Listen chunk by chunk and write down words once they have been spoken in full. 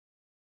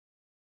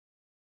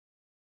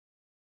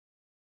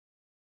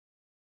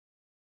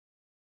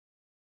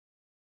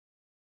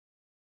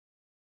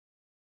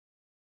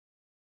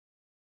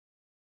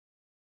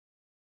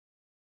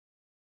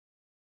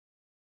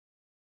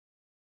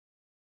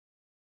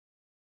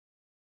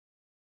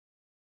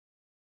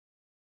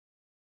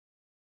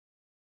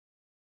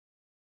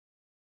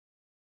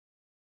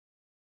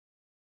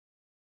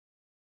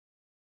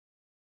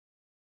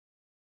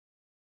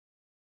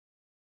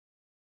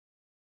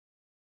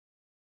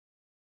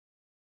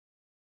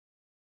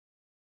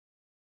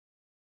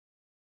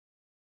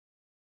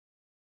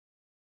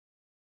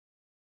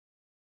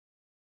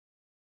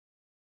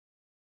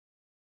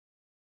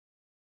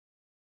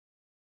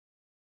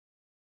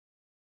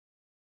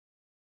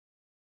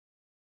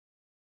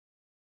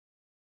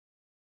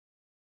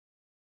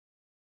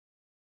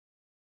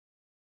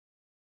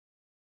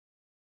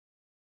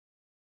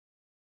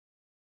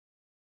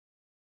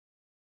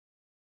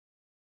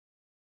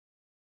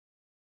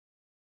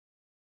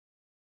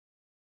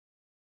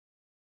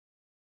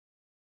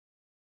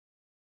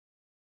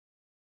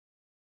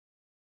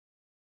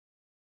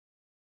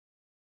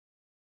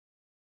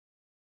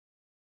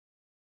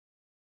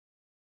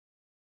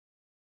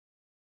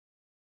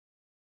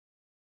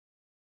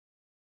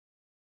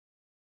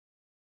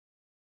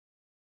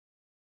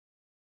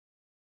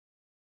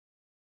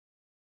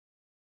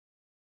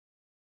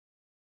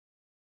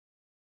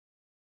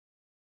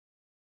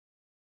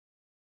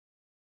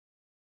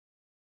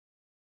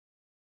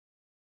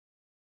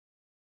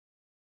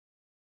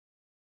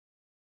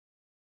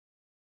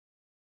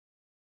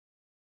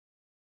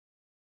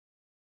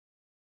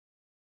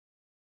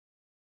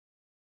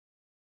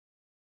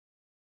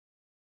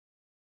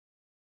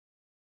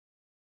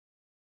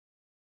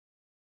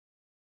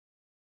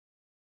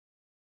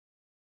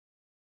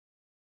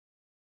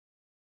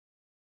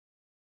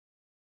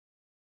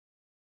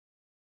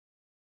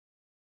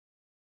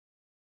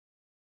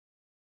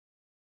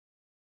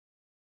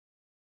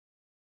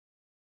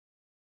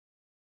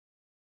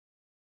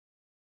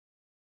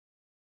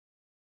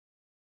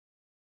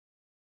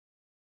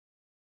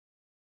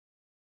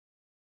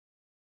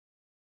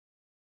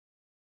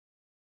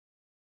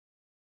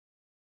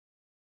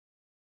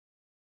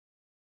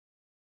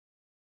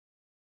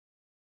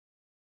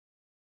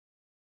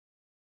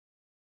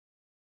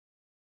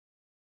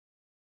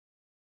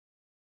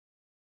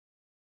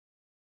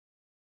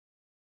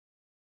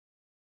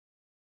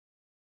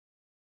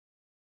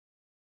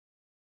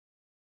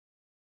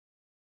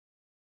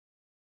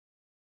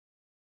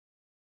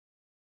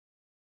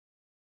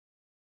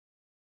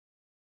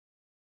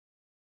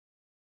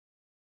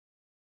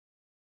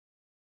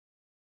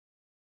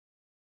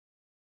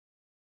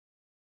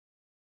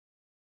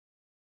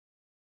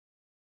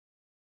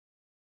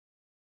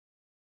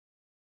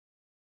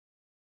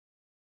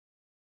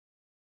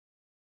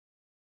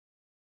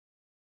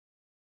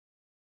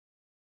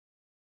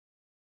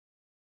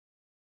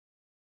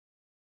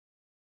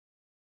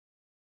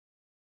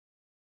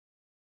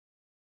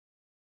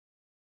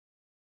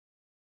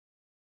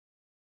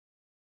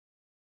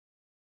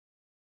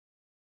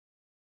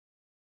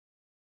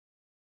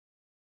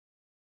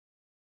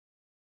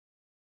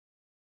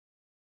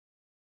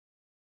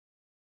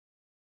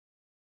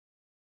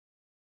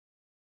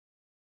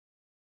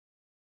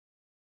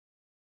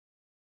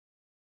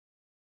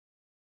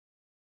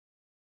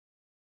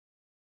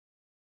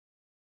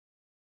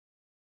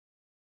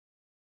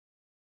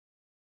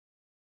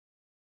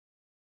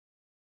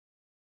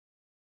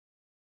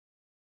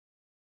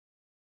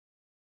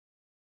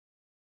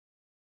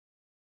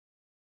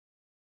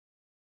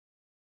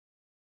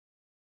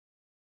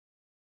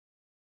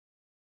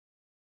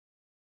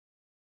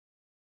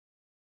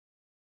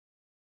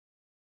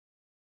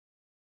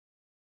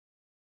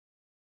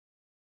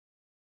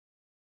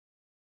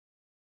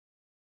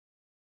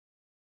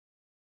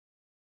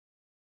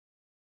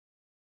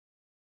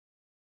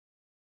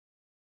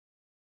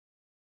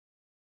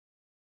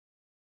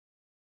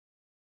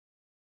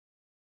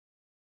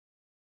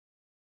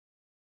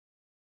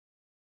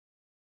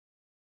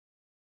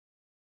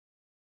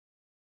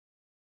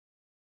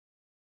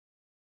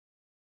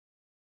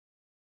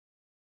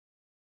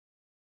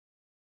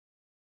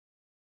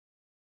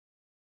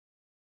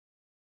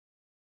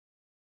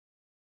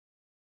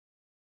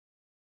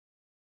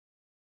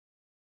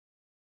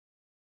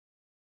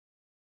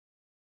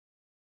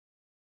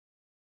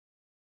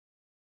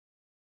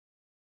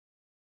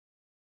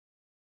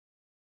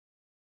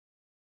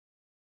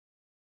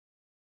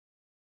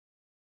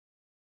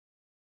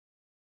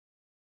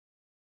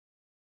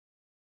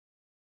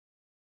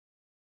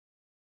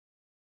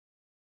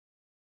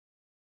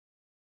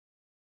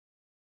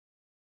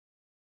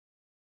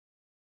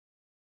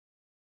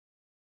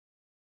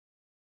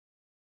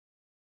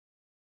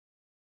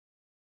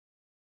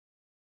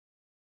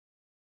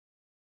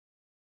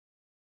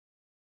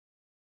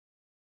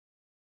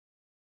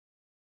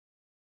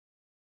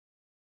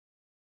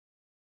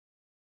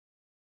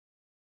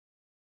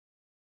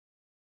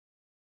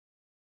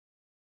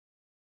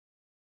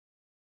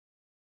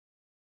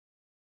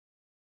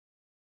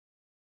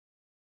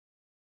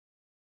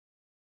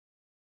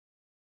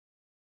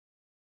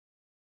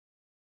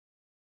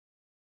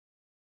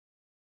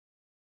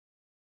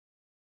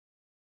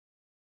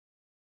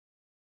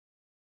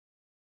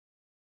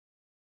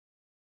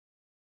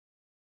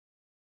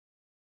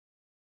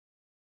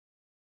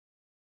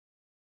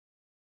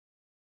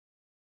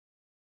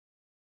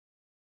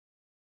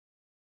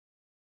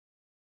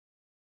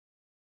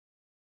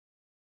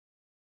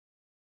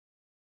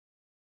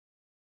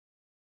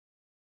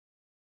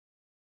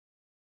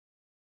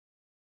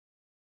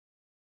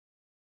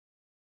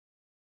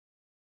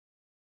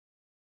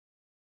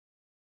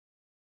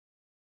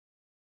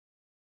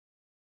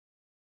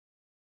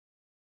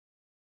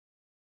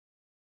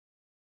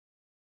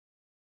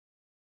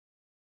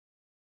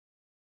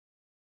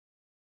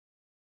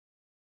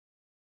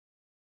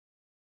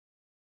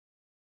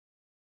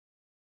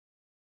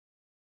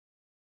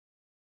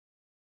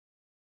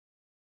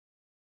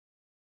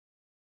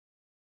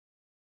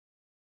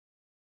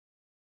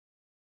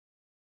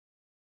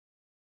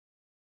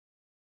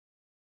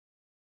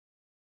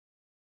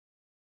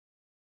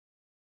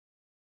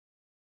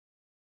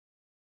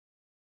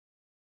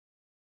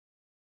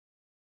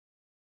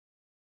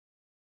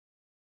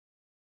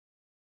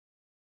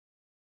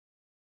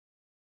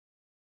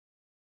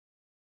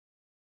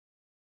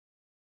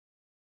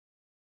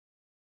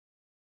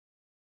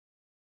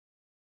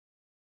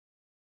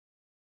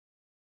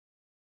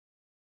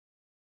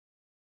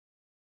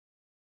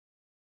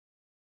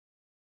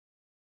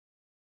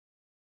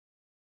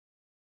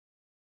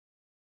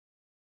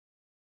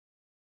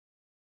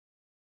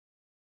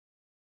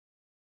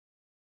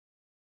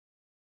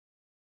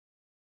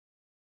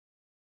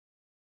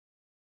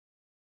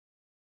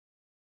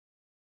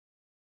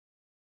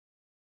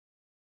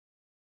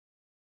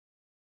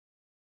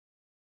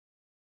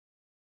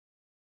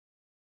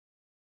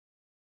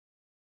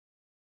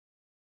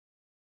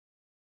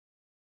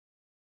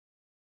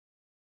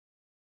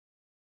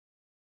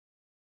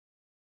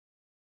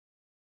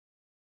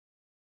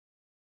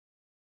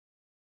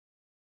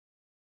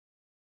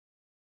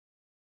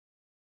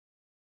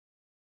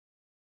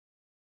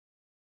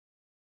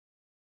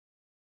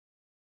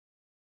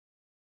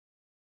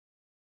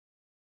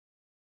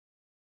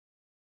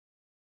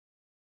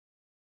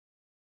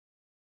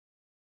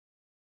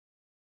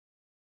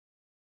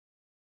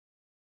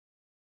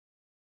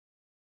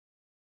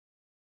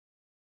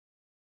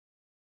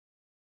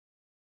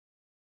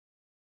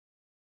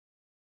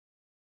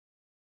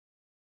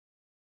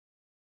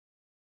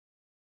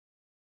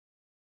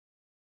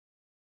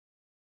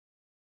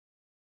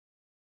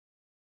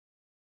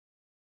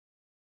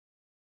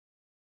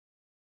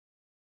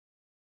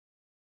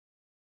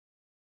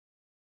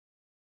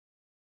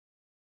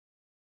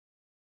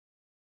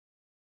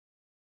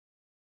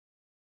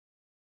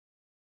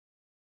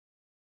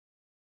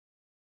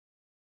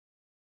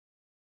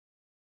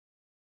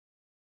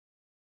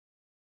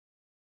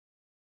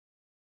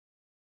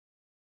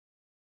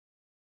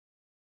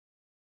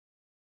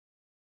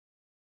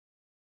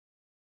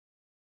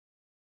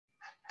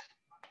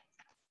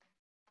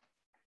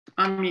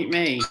Unmute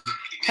me.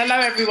 Hello,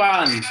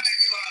 everyone.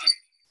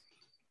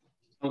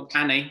 Oh,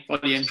 Annie,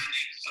 volume.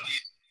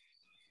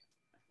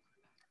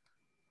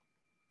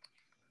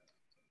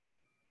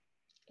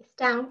 It's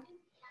down.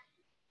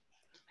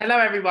 Hello,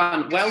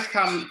 everyone.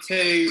 Welcome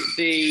to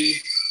the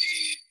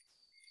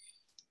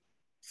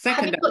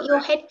second. Have you got your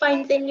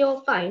headphones in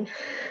your phone?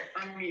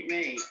 Unmute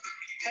me.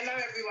 Hello,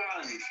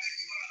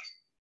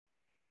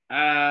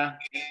 everyone.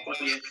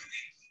 Volume.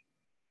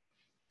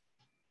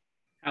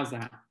 How's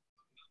that?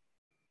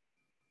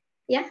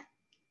 Yeah.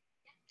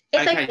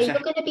 It's okay. So,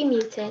 you're going to be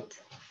muted.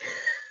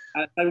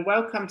 So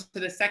welcome to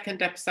the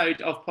second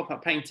episode of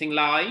Pop-Up Painting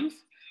Live.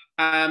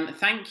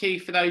 Thank you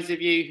for those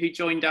of you who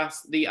joined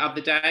us the other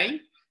day,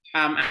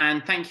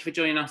 and thank you for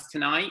joining us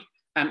tonight.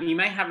 You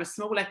may have a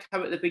small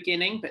echo at the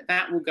beginning, but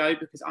that will go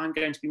because I'm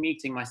going to be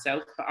muting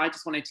myself. But I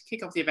just wanted to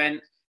kick off the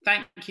event.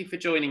 Thank you for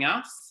joining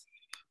us.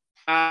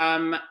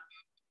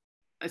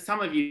 Some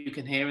of you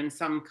can hear and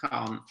some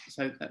can't,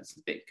 so that's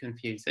a bit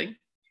confusing.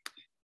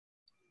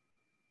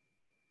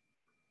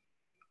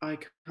 I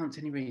can't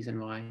see any reason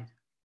why.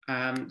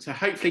 So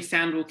hopefully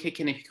sound will kick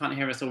in if you can't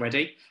hear us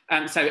already.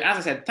 So as I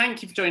said,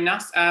 thank you for joining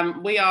us.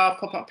 We are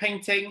Pop-Up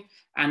Painting,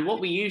 and what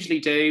we usually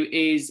do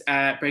is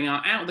bring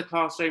art out of the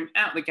classroom,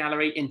 out of the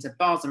gallery, into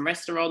bars and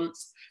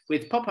restaurants.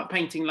 With Pop-Up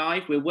Painting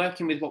Live, we're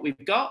working with what we've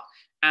got,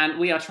 and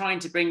we are trying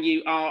to bring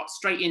you art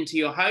straight into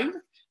your home.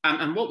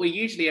 And what we're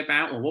usually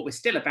about, or what we're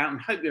still about,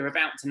 and hope you're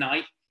about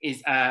tonight,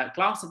 is a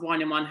glass of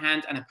wine in one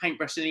hand and a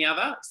paintbrush in the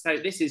other. So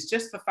this is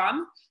just for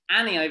fun.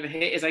 Annie over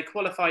here is a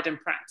qualified and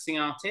practicing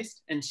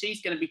artist, and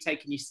she's going to be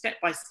taking you step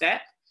by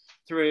step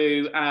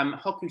through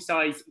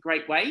Hokusai's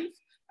Great Wave.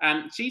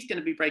 She's going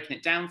to be breaking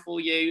it down for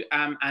you,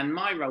 and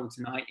my role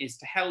tonight is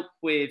to help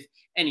with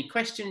any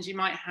questions you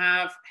might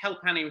have, help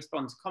Annie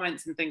respond to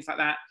comments and things like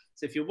that.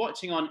 So if you're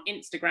watching on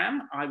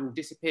Instagram, I will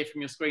disappear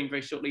from your screen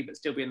very shortly, but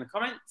still be in the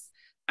comments.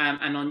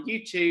 And on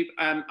YouTube,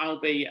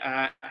 I'll be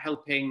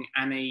helping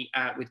Annie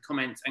with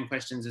comments and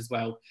questions as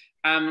well.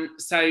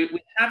 So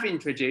we have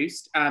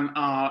introduced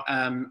our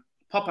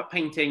pop-up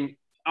painting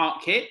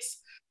art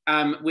kits,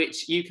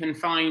 which you can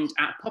find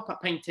at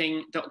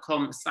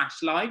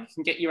popuppainting.com/live. You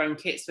can get your own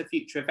kits for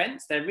future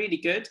events. They're really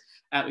good.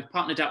 We've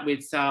partnered up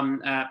with some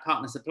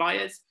partner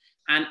suppliers.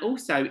 And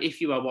also, if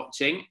you are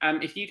watching,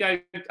 if you go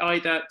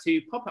either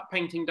to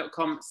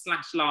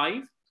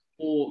popuppainting.com/live,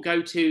 or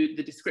go to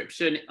the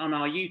description on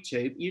our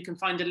YouTube, you can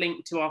find a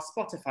link to our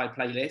Spotify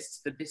playlists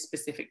for this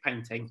specific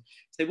painting.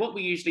 So what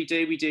we usually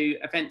do, we do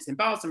events in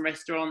bars and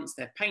restaurants,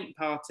 they're paint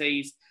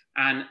parties,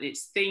 and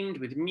it's themed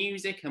with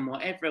music and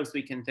whatever else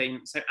we can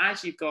theme. So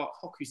as you've got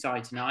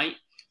Hokusai tonight,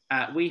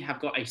 we have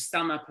got a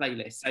summer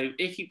playlist. So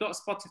if you've got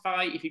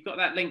Spotify, if you've got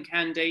that link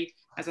handy,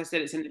 as I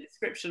said, it's in the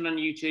description on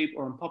YouTube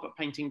or on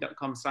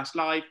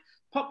popuppainting.com/live.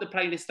 Pop the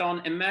playlist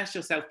on, immerse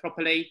yourself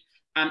properly,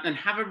 and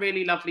have a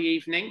really lovely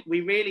evening.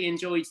 We really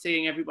enjoyed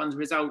seeing everyone's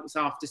results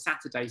after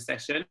Saturday's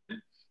session.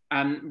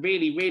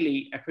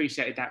 Really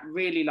appreciated that.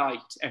 Really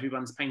liked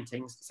everyone's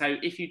paintings. So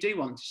if you do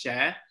want to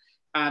share,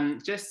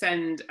 just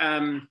send,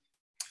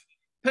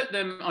 put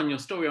them on your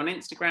story on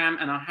Instagram,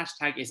 and our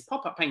hashtag is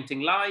Pop-Up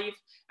Painting Live,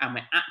 and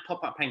we're at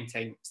Pop-Up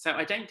Painting. So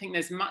I don't think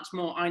there's much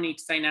more I need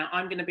to say now.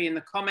 I'm going to be in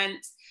the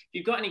comments. If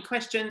you've got any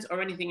questions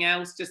or anything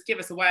else, just give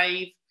us a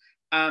wave.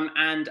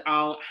 And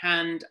I'll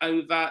hand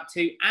over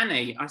to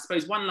Annie. I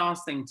suppose one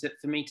last thing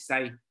for me to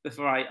say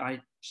before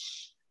I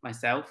shh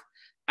myself.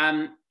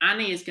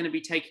 Annie is going to be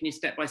taking you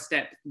step by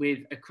step with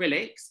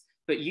acrylics,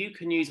 but you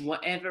can use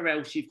whatever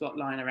else you've got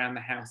lying around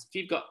the house. If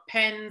you've got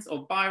pens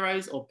or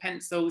biros or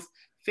pencils,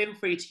 feel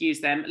free to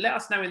use them. Let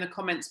us know in the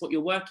comments what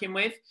you're working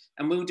with,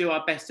 and we'll do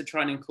our best to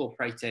try and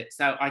incorporate it.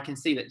 So I can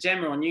see that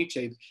Gemma on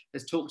YouTube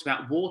has talked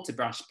about water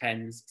brush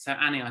pens. So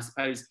Annie, I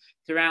suppose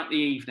throughout the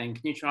evening,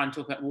 can you try and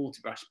talk about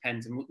water brush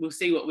pens, and we'll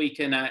see what we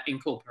can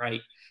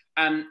incorporate.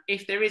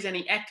 If there is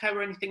any echo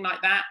or anything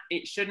like that,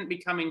 it shouldn't be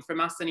coming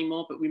from us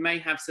anymore, but we may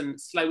have some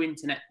slow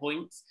internet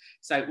points.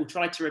 So we'll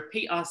try to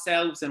repeat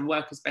ourselves and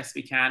work as best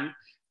we can.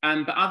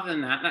 But other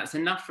than that, that's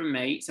enough from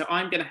me. So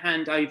I'm going to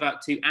hand over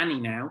to Annie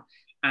now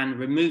and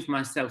remove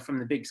myself from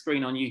the big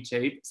screen on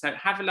YouTube. So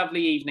have a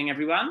lovely evening,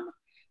 everyone.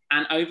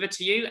 And over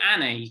to you,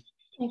 Annie.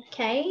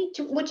 Okay,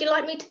 would you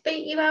like me to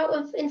boot you out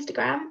of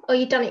Instagram? Oh,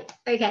 you've done it.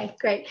 Okay,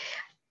 great.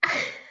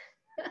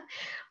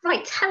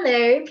 Right,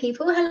 hello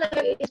people,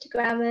 hello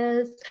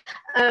Instagrammers.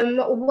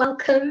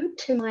 Welcome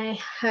to my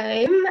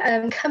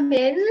home. Come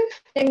in,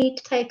 no need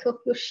to take off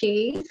your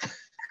shoes.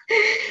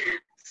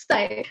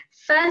 So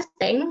first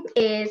thing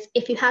is,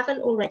 if you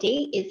haven't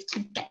already, is to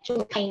get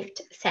your paint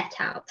set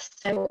out.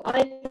 So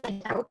I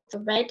set out a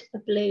red, a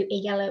blue, a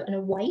yellow and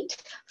a white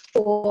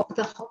for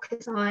the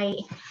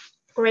Hokusai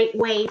Great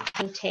Wave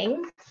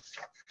painting.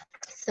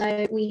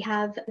 So we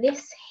have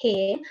this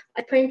here.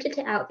 I printed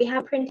it out. If you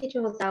haven't printed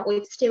yours out,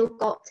 we've still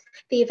got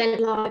the event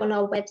live on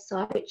our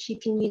website, which you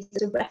can use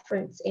as a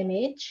reference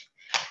image.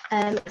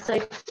 Have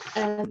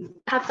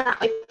that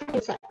open in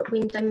a separate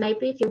window,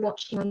 maybe if you're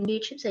watching on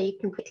YouTube, so you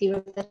can quickly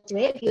refer to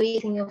it. If you're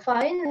using your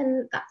phone,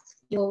 then that's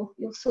you're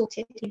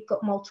sorted. You've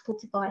got multiple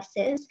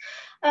devices.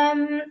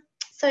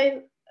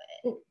 So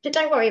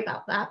don't worry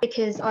about that,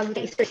 because I will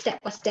get you through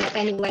step by step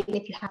anyway, even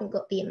if you haven't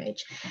got the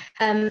image.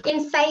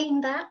 In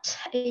saying that,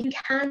 you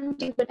can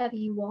do whatever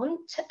you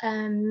want.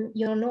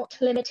 You're not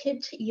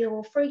limited.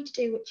 You're free to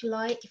do what you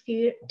like. If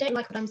you don't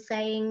like what I'm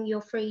saying,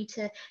 you're free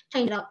to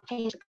change it up,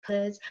 change the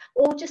colours,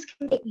 or just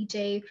completely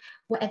do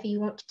whatever you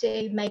want to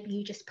do. Maybe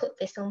you just put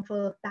this on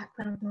for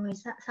background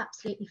noise. That's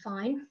absolutely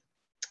fine.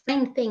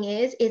 Main thing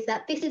is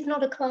that this is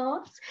not a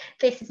class,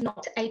 this is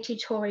not a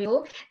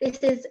tutorial, this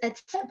is a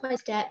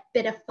step-by-step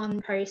bit of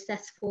fun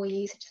process for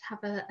you to just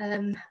have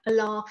a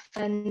laugh.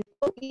 And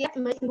yeah,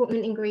 the most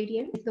important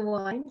ingredient is the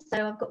wine,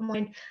 so I've got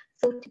mine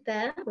sorted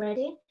there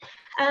ready.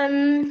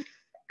 And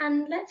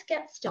let's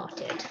get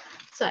started.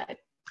 So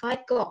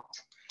I've got,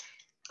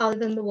 other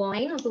than the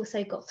wine, I've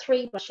also got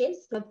 3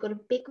 brushes. So I've got a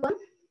big one,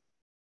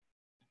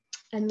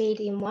 a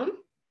medium one,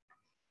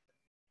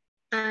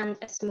 and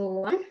a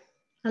small one.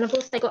 And I've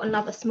also got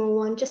another small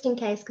one, just in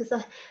case, because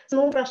the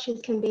small brushes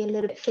can be a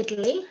little bit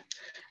fiddly.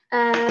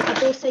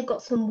 I've also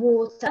got some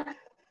water.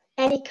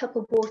 Any cup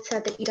of water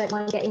that you don't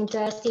mind getting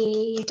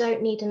dirty. You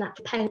don't need an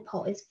actual paint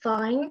pot, is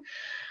fine.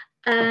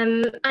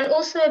 And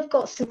also I've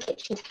got some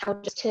kitchen towel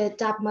just to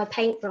dab my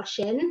paintbrush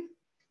in.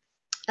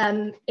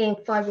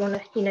 If I want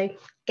to, you know,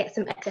 get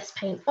some excess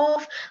paint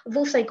off. I've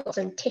also got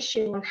some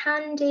tissue on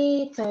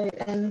handy, so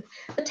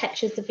the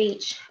textures of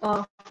each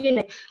are, you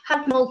know,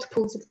 have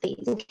multiples of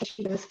these in case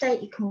you're in a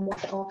state, you can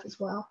wipe it off as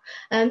well.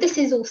 This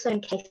is also in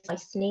case I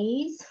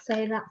sneeze,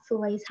 so that's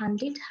always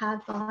handy to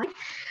have by.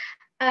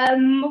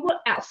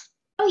 What else?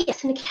 Oh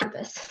yes, and a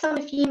canvas. Some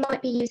of you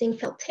might be using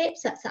felt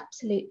tips, that's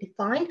absolutely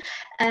fine.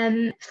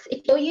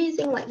 If you're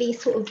using like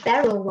these sort of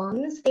barrel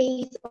ones,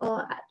 these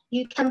are,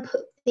 you can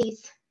put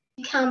these,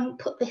 you can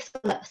put this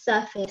on a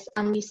surface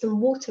and use some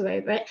water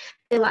over it.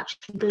 They'll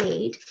actually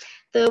bleed.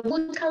 The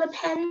watercolor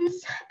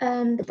pens,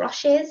 the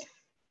brushes,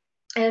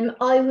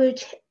 I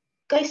would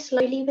go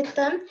slowly with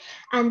them,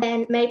 and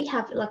then maybe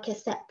have like a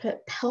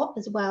separate pot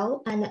as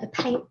well, and a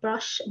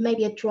paintbrush,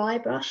 maybe a dry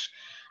brush,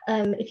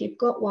 if you've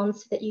got one,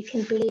 so that you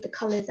can bleed the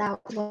colours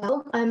out as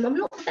well. I'm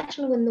not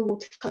professional in the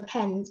watercolour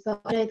pens,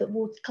 but I know that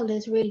watercolour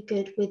is really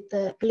good with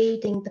the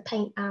bleeding the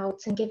paint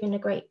out and giving a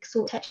great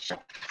sort of texture.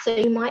 So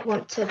you might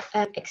want to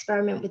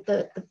experiment with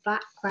the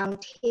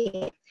background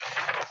here.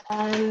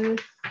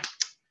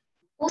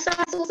 Also,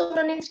 I saw someone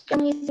on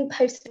Instagram using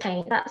poster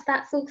paint.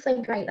 That's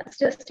also great. That's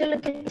just still a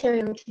good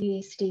material to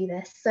use to do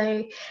this.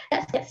 So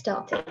let's get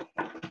started.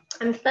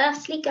 I'm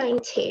firstly going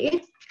to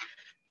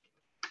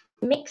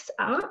mix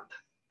up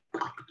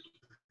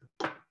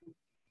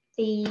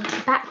the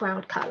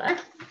background colour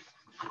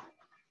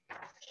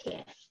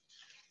here.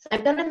 So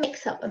I'm going to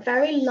mix up a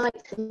very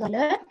light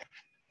lilac,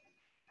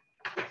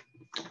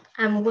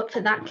 and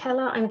for that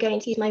colour I'm going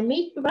to use my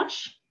medium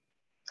brush,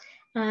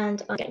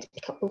 and I'm going to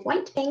pick up the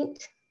white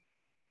paint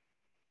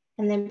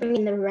and then bring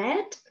in the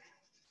red,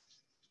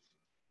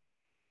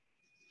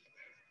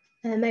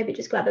 and maybe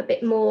just grab a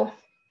bit more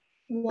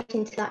white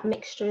into that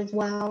mixture as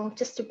well,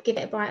 just to give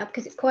it a bright up,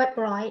 because it's quite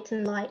bright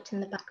and light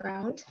in the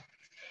background.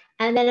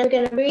 And then I'm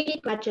going to really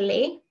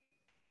gradually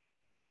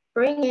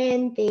bring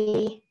in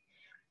the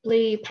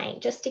blue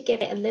paint just to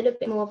give it a little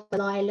bit more of a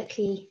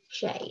lilac-y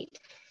shade.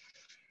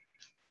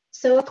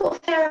 So I've got a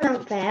fair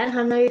amount there.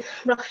 I know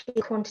roughly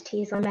the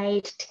quantities I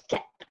made to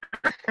get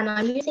that, and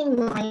I'm using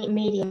my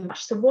medium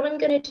brush. So what I'm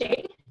going to do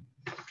is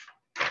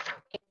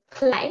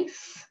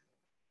place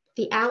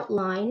the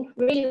outline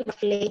really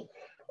roughly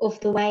of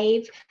the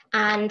wave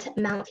and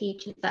mount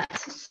each of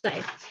those. So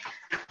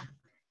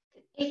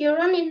if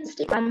you're on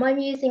Instagram, I'm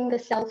using the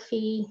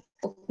selfie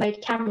mode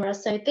camera.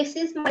 So this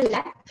is my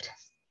left,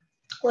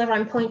 where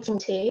I'm pointing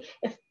to.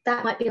 If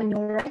that might be on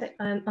your right,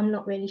 I'm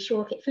not really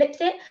sure if it flips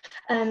it.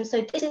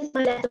 So this is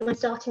my left, and I'm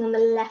starting on the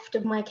left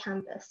of my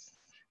canvas.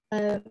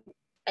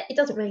 It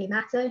doesn't really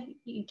matter.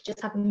 You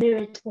just have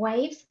mirrored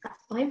waves,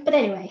 that's fine. But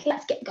anyway,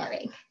 let's get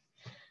going.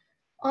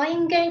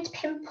 I'm going to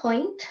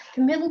pinpoint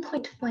the middle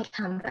point of my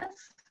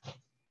canvas,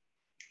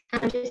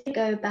 and I'm just going to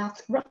go about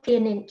roughly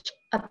an inch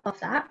above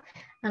that,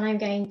 and I'm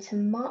going to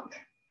mark.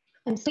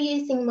 I'm still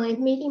using my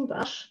medium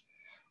brush,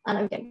 and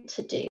I'm going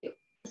to do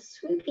a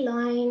swoop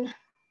line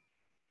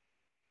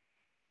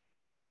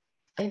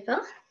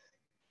over,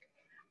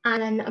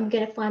 and then I'm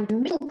going to find the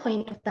middle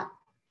point of that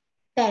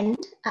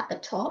bend at the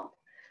top,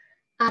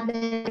 and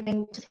then I'm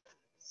going to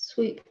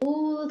swoop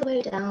all the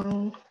way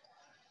down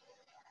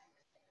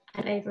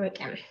and over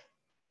again.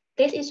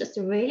 This is just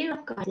a really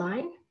rough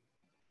guideline.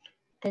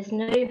 There's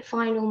no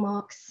final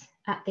marks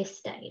at this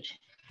stage.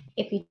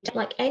 If you don't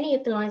like any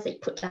of the lines that you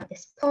put down at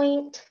this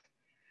point,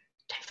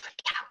 don't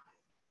freak out,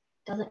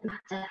 doesn't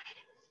matter.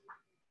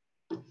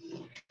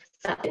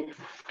 So,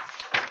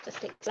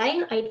 just to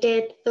explain, I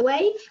did the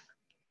wave,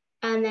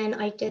 and then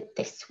I did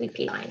this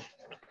swoopy line.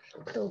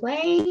 The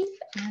wave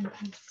and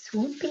then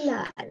swoopy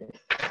line,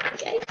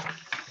 okay?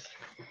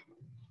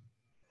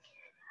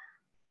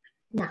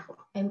 Now,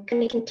 I'm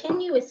going to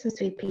continue with some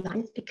swoopy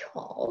lines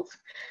because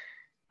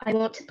I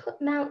want to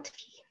put Mount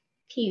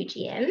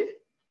Fuji in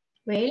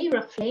really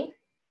roughly.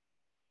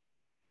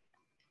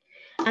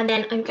 And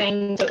then I'm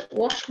going to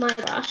wash my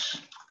brush.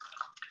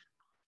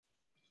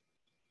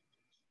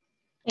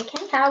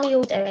 Okay, how are we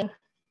all doing?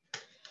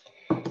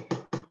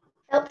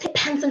 Felt tip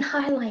pens and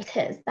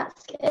highlighters,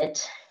 that's good.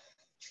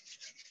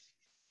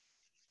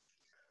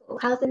 Cool.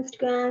 How's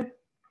Instagram?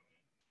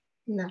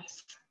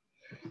 Nice.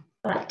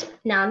 All right,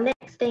 now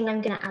next thing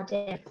I'm going to add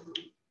in,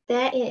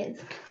 there is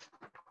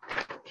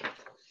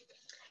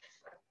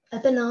a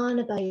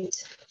banana boat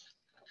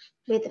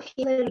with a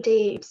few little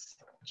dudes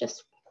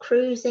just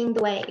cruising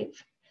the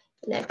wave,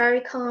 you know,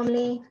 very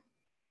calmly.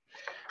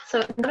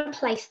 So I'm going to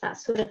place that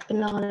sort of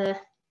banana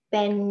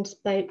bend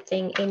boat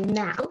thing in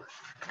now,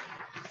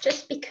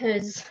 just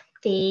because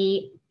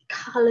the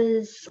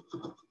colours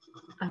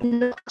are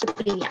not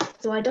blue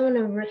yet, so I don't want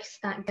to risk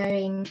that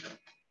going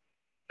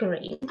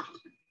green.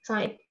 So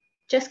I'm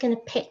just going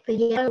to pick the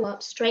yellow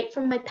up straight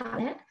from my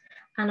palette,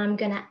 and I'm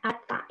going to add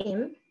that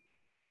in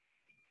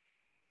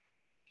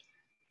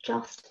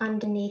just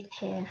underneath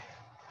here.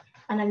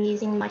 And I'm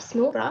using my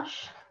small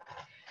brush,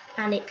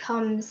 and it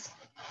comes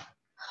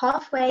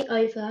halfway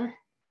over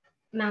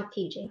Mount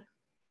Fuji.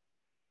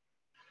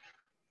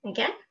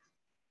 Okay.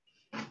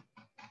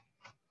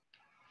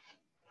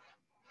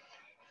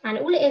 And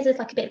all it is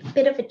like a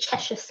bit of a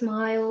Cheshire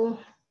smile.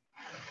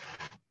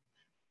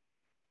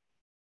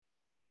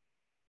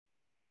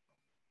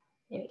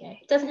 There we go.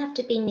 It doesn't have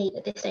to be neat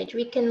at this stage.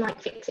 We can like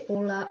fix it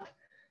all up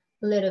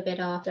a little bit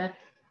after.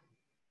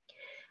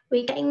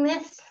 We getting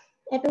this?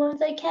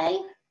 Everyone's okay?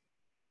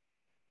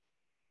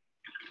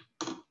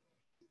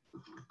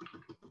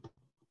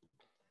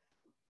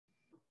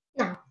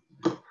 Now,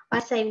 I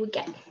say we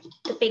get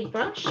the big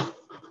brush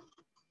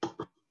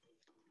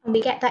and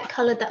we get that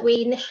colour that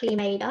we initially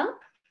made up.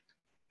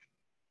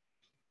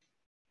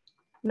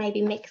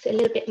 Maybe mix it a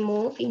little bit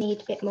more if you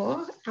need a bit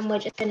more. And we're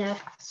just going to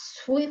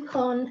swoop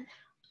on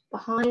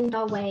behind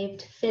our wave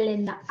to fill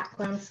in that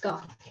background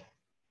sky.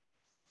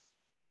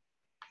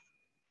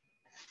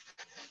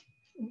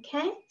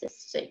 Okay,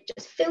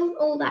 just fill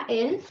all that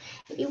in.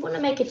 If you want to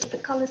make a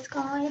different colour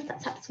sky,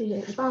 that's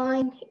absolutely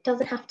fine. It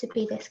doesn't have to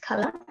be this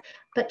colour.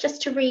 But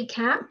just to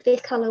recap, this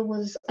colour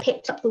was, I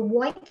picked up the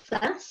white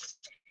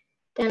first,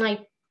 then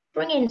I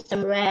bring in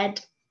some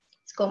red,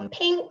 it's gone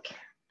pink,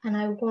 and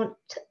I want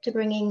to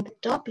bring in the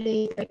dark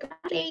blue very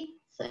gradually.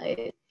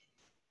 So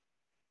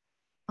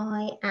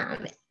I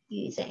am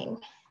using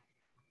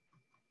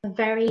a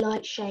very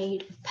light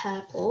shade of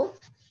purple,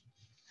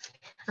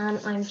 and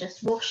I'm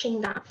just washing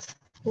that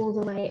all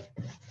the way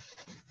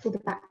for the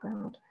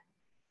background.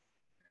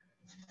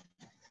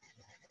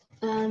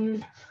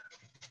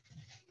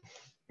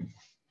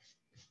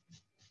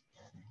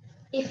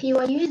 If you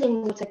are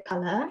using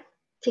watercolour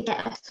to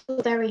get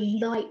a very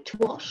light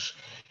wash,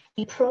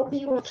 you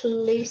probably want to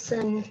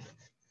loosen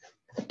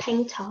the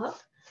paint up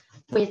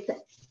with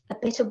a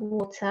bit of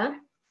water,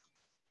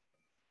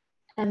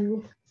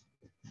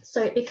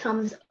 so it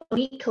becomes a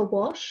weaker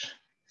wash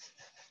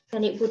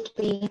than it would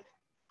be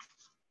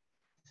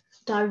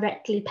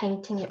directly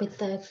painting it with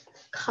the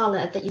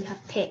colour that you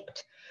have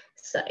picked.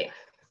 So,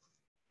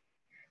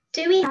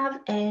 do we have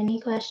any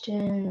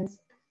questions?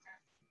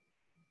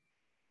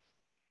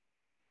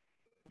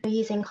 Are you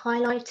using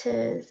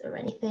highlighters or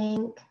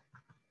anything?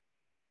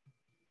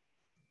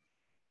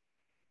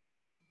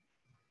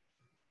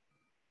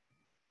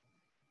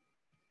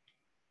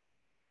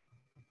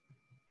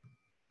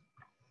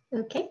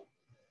 Okay.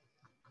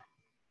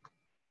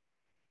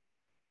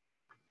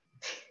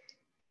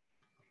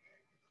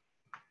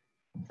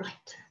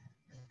 Right.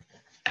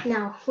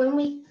 Now, when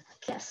we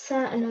get a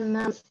certain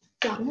amount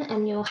done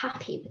and you're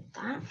happy with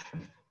that,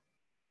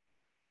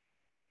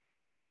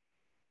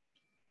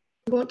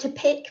 we want to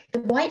pick the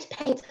white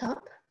paint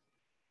up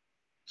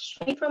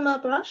straight from our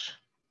brush.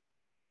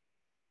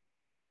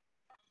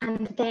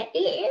 And there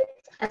is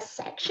a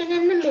section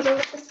in the middle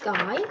of the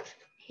sky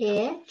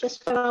here,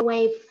 just where our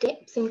wave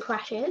dips and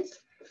crashes,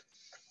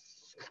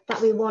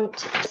 that we want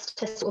just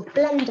to sort of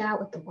blend out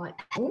with the white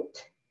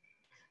paint.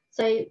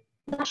 So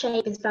that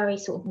shape is very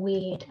sort of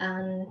weird,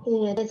 and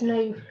you know, there's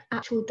no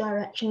actual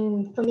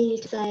direction for me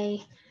to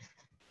say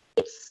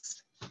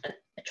it's a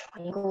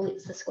triangle,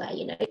 it's a square,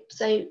 you know.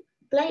 So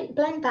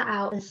blend that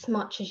out as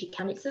much as you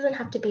can. It doesn't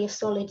have to be a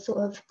solid sort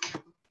of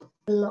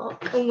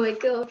block. Oh my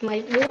god,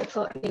 my water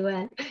pot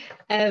everywhere.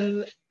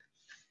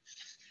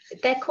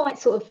 They're quite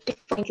sort of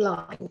defined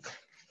lines.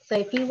 So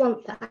if you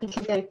want that, you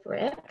can go for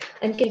it,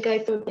 and you can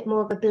go for a bit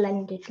more of a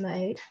blended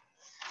mode.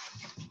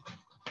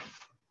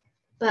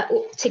 But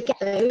to get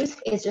those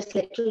is just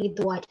literally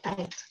the white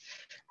paint.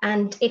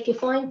 And if you're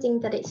finding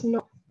that it's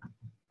not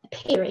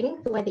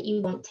appearing the way that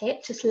you want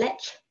it, just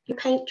let your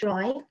paint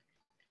dry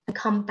and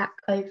come back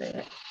over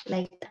it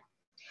later.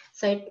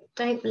 So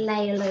don't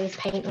layer loads of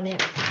paint on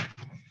it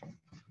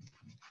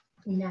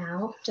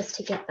now just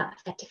to get that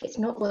effect. If it's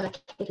not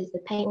working, because the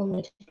paint will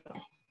need to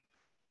dry.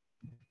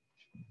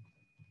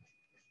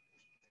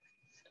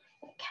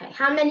 Okay,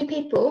 how many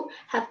people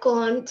have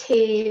gone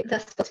to the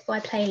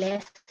Spotify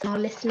playlist and are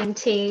listening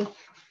to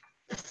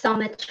the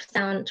summer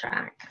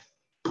soundtrack?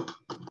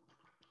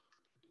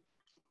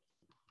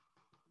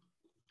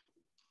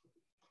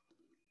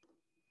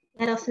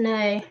 Let us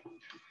know.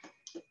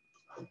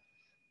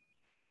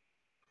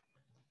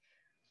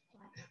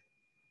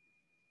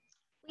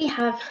 We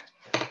have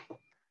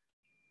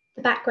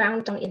the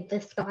background done in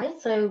the sky.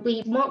 So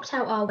we marked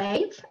out our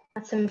wave,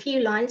 and some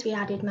few lines. We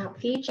added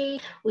Mount Fuji,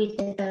 we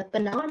did the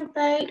banana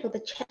boat or the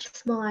Czech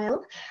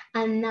smile,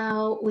 and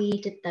now we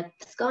did the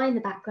sky in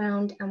the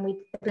background, and we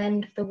did the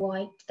blend of the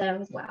white there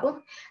as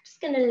well.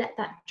 Just going to let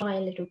that dry a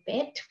little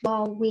bit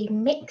while we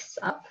mix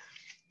up.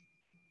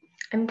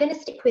 I'm going to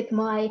stick with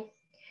my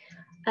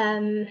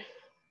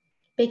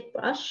big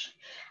brush,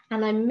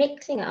 and I'm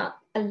mixing up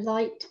a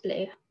light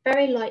blue,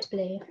 very light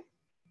blue.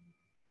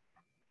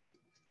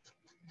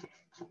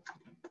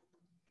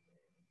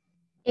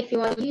 If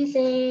you are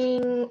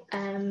using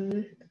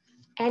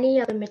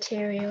any other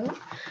material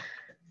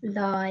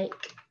like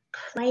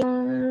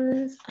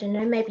crayons, I don't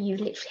know, maybe you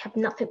literally have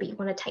nothing but you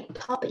want to take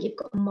part, but you've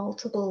got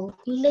multiple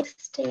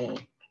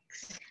lipsticks,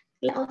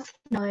 let us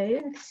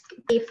know. This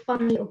could be a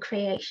fun little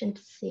creation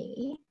to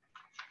see.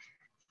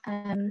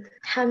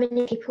 How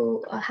many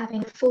people are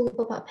having a full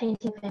pop-up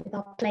painting event with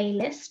our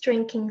playlist,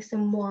 drinking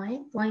some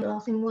wine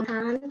glass in one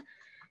hand,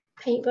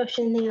 paintbrush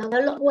in the other.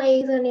 A lot of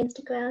waves on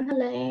Instagram.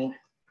 Hello.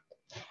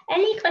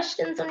 Any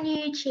questions on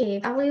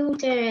YouTube? How are we all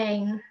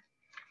doing?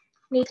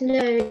 Need to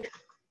know.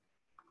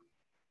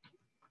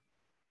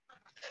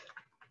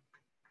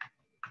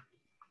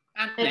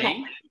 Anthony,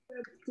 Okay.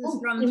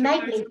 Oh, you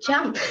made me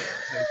jump.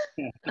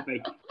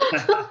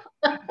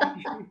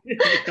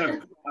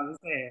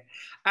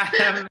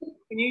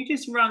 Can you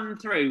just run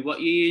through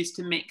what you used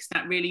to mix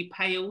that really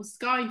pale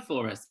sky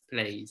for us,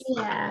 please?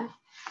 Yeah.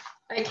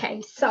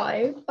 Okay,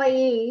 so I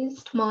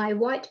used my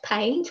white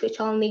paint, which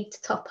I'll need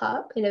to top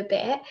up in a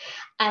bit,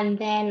 and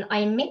then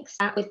I mixed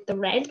that with the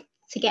red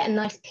to get a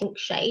nice pink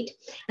shade,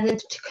 and then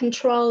to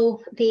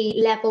control the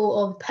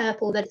level of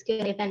purple that it's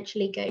going to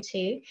eventually go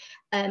to,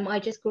 I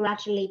just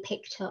gradually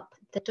picked up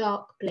the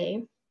dark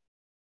blue,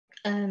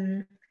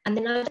 and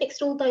then I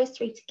mixed all those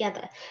three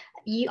together.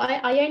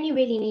 I only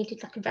really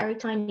needed like a very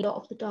tiny lot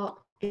of the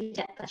dark blue to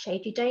get that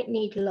shade. You don't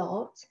need a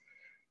lot.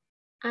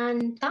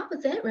 And that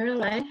was it,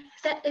 really.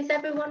 Is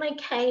everyone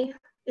okay?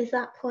 Is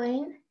that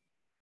point?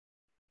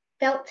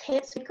 Felt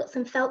tips. We've got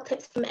some felt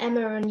tips from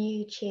Emma on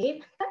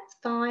YouTube. That's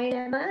fine,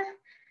 Emma.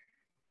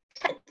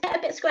 Get a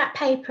bit of scrap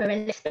paper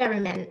and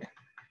experiment.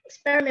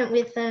 Experiment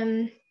with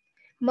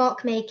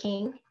mark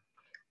making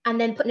and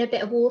then putting a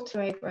bit of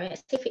water over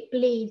it. See if it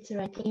bleeds or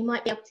anything. You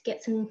might be able to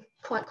get some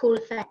quite cool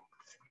effects.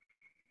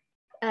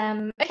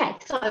 Okay,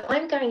 so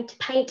I'm going to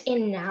paint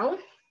in now.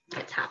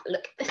 Let's have a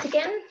look at this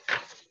again.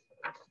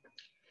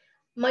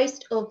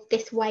 Most of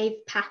this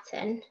wave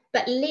pattern,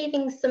 but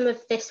leaving some of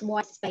this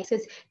white space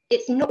because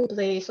it's not all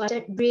blue, so I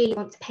don't really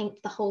want to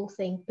paint the whole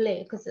thing blue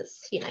because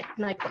it's, you know,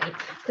 no point,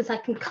 because I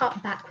can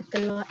cut back with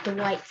the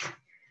white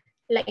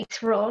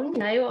later on, you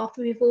know,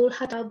 after we've all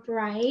had our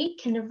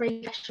break and a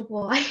refresh of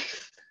white.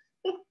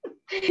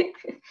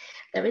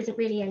 There isn't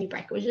really any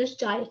break, I was just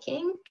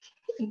joking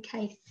in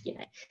case, you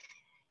know,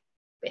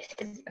 this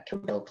is like a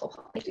real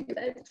pop-up making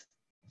those.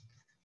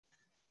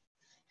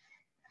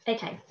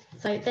 Okay,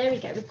 so there we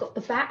go. We've got the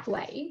back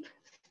wave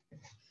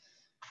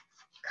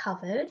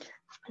covered.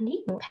 I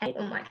need more paint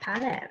on my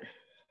palette.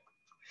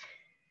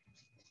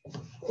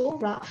 All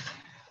rough.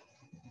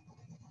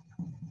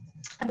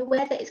 I'm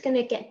aware that it's going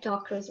to get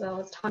darker as well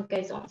as time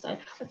goes on. So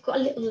I've got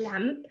a little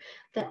lamp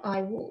that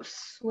I will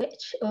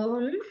switch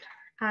on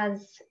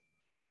as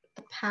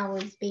the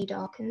powers be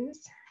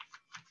darkens.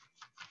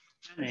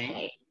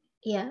 Okay.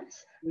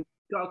 Yes.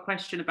 Got a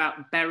question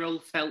about beryl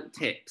felt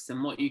tips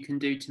and what you can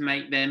do to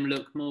make them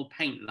look more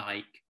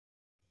paint-like.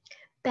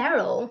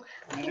 Beryl?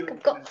 I think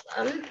I've got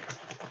some.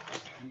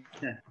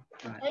 Yeah,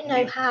 right. I don't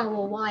know how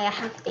or why I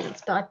have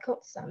these, but I've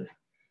got some.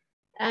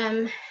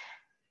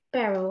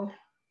 Beryl,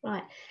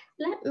 right.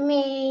 Let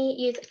me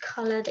use a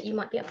colour that you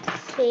might be able to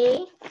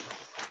see.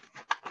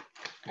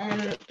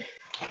 Right,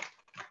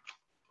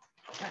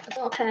 I've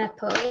got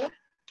purple.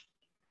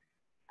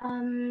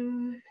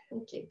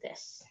 We'll do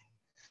this.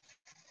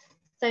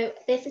 So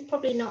this is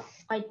probably not,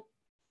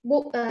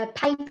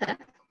 paper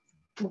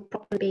will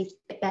probably be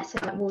a bit better,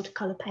 like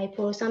watercolour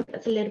paper or something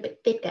that's a little bit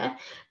thicker.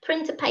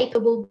 Printer paper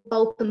will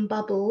bulk and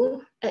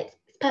bubble. It's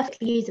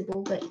perfectly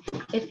usable, but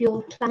if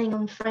you're planning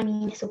on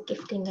framing this or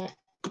gifting it,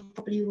 you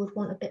probably would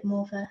want a bit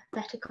more of a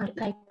better kind of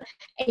paper.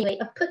 Anyway,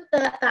 I've put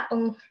that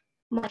on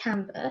my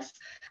canvas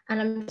and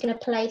I'm going to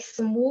place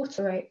some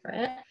water over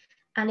it,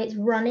 and it's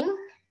running.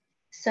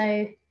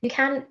 So you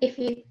can, if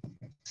you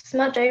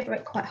smudge over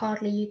it quite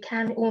hardly, you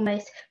can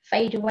almost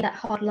fade away that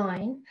hard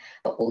line,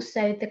 but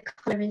also the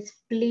colour is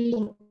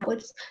bleeding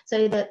upwards,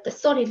 so that the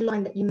solid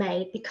line that you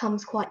made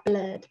becomes quite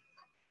blurred.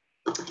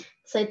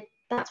 So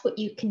that's what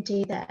you can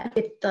do there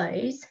with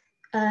those.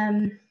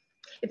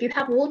 If you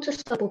have water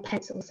soluble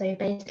pencils, so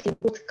basically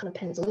watercolour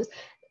pencils,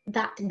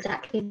 that's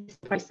exactly the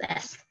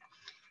process.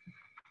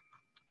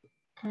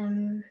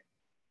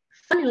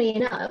 Funnily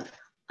enough,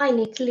 I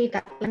need to leave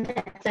that in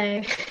there,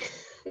 so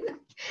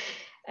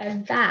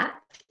and that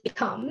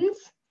becomes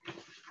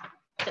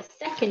the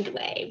second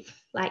wave.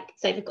 Like,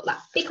 so we've got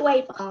that big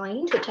wave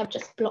behind, which I've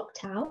just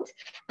blocked out,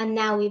 and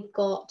now we've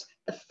got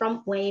the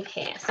front wave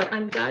here. So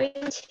I'm going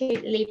to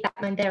leave that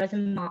one there as a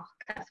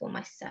marker for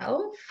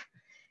myself.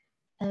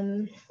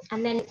 And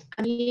then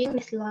I'm using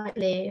this light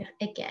blue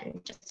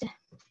again, just to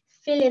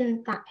fill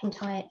in that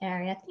entire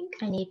area. I think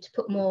I need to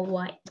put more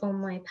white on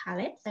my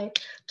palette. So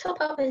top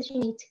up as you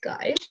need to go.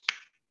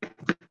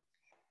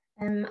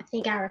 I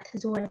think Gareth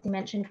has already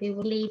mentioned we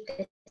will leave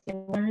this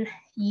on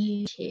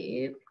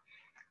YouTube,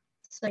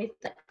 so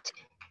that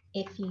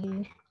if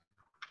you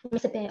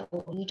miss a bit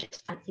or you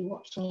just fancy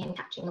watching it and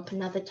catching up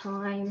another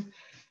time,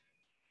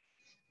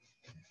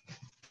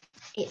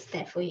 it's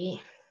there for you.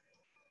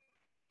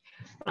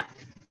 Right,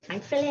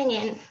 I'm filling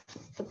in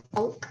the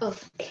bulk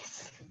of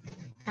this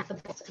at the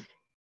bottom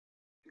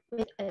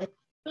with a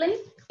blue.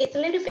 It's a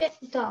little bit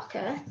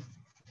darker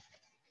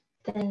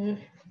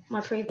than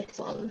my previous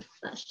one.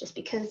 That's just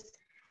because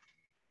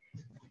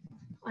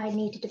I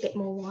needed a bit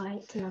more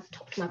white and I've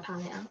topped my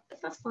palette up,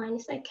 but that's fine,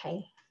 it's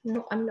okay.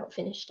 I'm not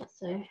finished yet,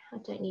 so I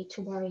don't need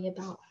to worry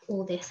about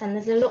all this. And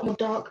there's a lot more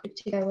dark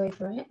to go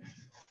over it.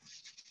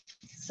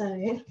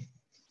 So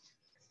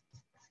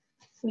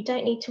we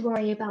don't need to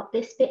worry about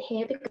this bit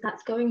here because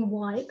that's going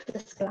white for the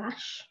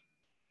splash.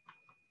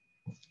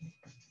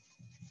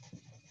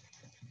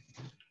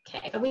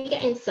 Okay, are we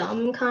getting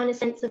some kind of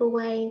sensible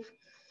wave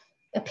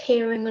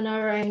appearing on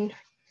our own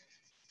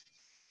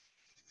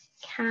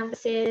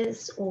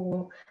canvases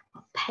or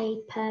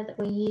paper that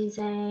we're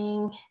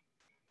using?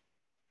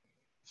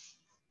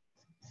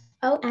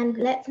 Oh, and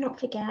let's not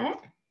forget,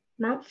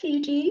 Mount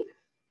Fuji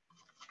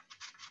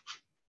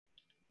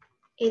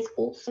is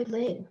also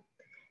blue.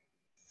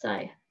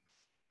 So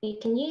you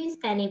can use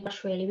any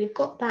brush really. We've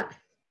got that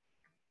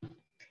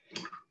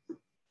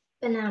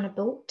banana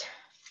bolt.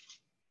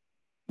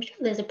 I'm sure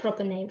there's a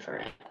proper name for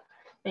it.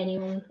 If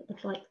anyone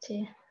would like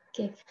to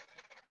give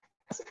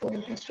us a full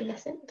history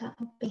lesson, that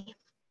would be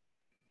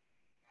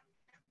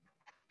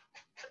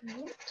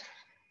great.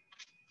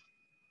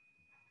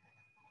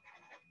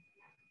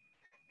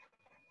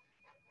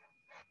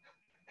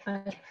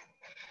 Okay,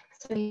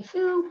 so we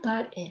fill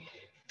that in.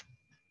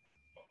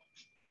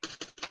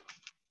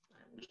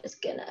 I'm just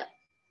gonna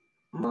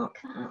mark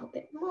that out a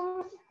bit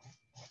more.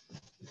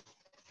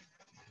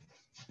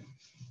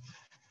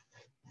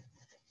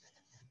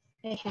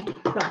 Okay,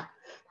 right,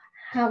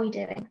 how are we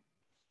doing?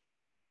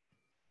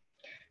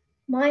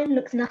 Mine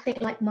looks nothing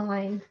like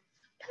mine.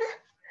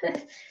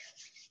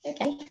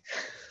 Okay.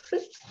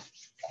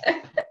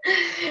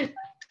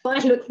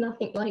 Mine looks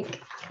nothing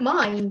like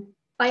mine.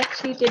 I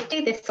actually did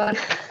do this one.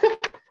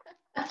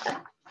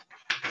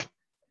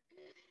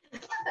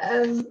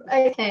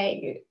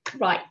 Okay,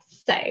 right.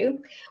 So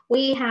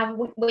we're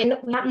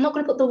not going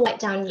to put the white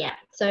down yet.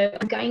 So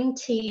I'm going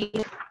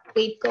to.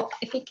 We've got,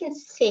 if you can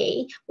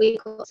see, we've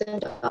got some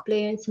dark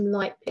blue and some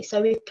light blue.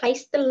 So we've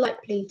placed the light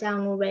blue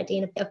down already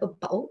in a bit of a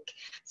bulk.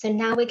 So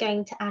now we're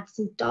going to add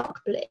some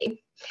dark blue,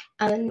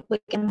 and we're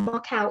going to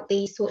mark out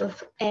these sort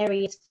of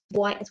areas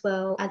white as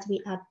well as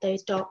we add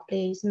those dark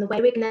blues. And the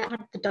way we're going to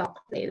add the dark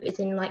blue is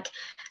in like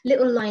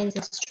little lines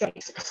and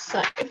strokes.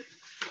 So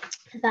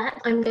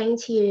that I'm going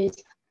to use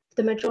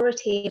the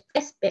majority of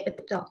this bit of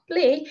the dark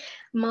blue,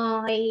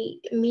 my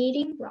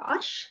medium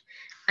brush.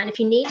 And if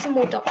you need some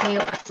more dark blue,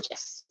 I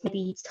suggest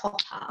maybe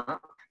top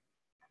up.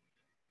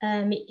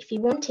 If you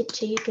wanted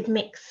to, you could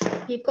mix.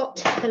 You've got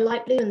the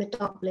light blue and the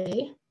dark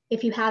blue.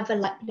 If you have a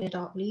light blue and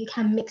dark blue, you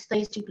can mix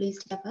those two blues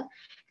together.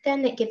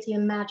 Then it gives you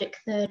a magic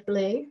third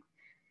blue.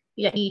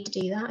 You don't need to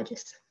do that. I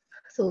just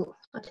thought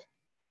I'd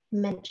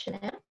mention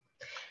it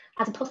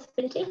as a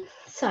possibility.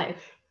 So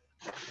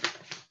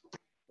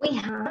we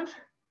have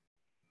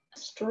a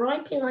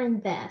stripy line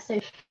there. So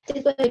this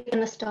is where we're going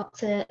to start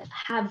to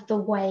have the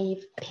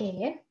wave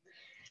appear.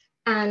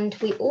 And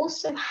we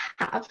also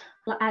have,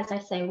 as I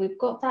say, we've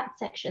got that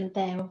section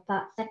there of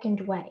that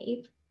second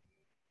wave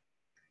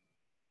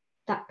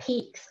that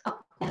peaks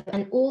up there,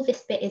 and all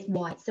this bit is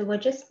white. So we're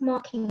just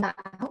marking that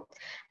out.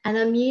 And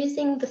I'm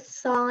using the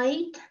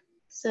side,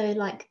 so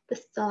like the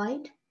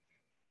side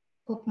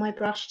of my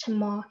brush to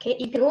mark it.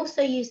 You can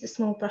also use the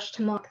small brush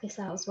to mark this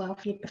out as well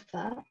if you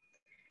prefer.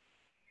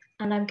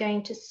 And I'm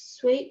going to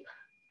swoop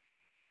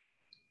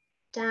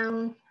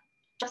down,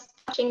 just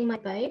touching my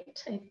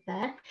boat over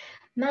there.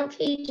 Mount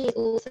Fuji is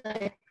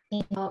also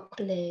in dark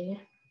blue.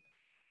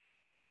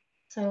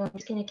 So I'm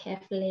just going to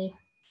carefully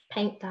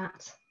paint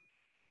that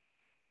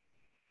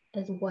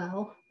as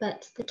well.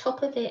 But the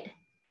top of it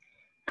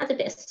has a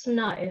bit of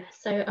snow.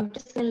 So I'm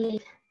just going to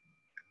leave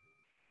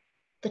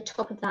the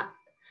top of that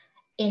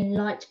in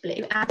light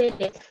blue as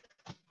it is.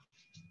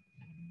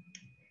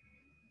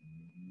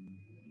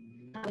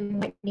 We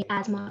won't need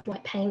as much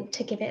white paint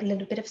to give it a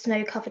little bit of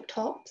snow-covered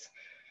tops.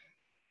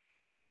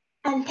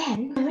 And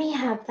then when we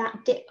have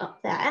that dip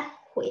up there,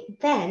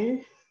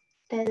 then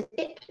there's a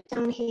dip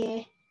down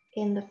here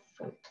in the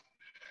front.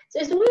 So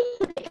it's always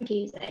a bit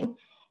confusing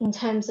in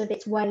terms of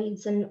its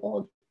waves and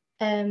odd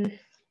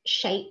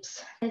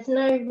shapes. There's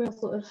no real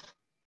sort of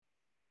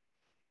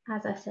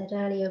as I said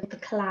earlier, with the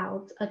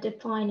clouds, are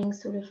defining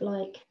sort of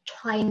like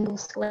triangle,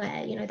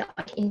 square, you know, that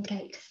I can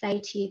indicate to say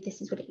to you,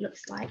 this is what it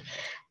looks like.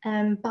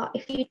 But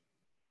if you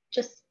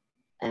just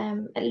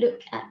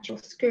look at your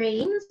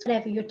screens,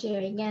 whatever you're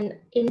doing, and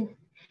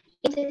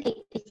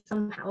indicate this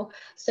somehow.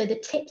 So the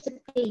tips of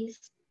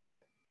these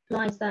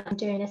lines that I'm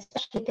doing,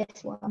 especially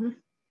this one,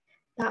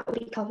 that will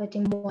be covered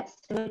in white.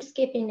 So I'm just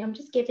giving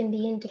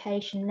the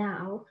indication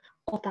now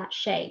of that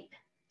shape,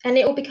 and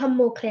it will become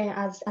more clear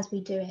as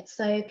we do it.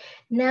 So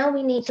now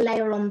we need to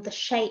layer on the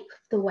shape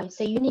of the wave.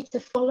 So you need to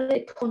follow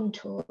the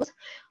contours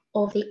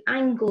of the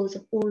angles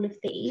of all of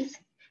these,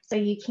 so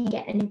you can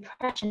get an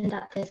impression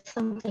that there's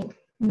something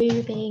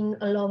moving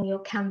along your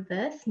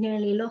canvas.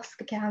 Nearly lost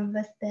the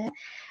canvas there.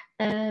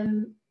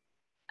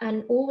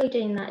 And all we're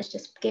doing that is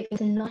just giving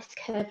some nice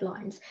curved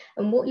lines.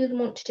 And what you'd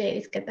want to do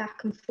is go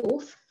back and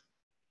forth.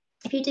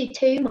 If you do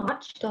too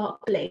much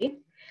dark blue,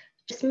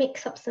 just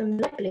mix up some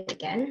light blue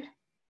again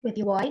with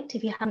your white.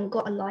 If you haven't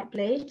got a light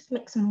blue, just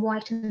mix some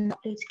white and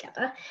light blue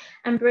together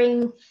and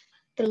bring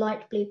the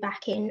light blue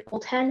back in.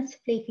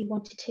 Alternatively, if you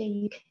wanted to,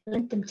 you could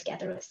blend them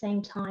together at the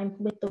same time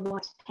with the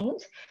white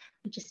paint.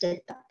 We just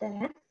did that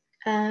there.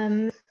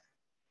 And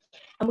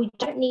we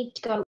don't need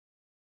to go,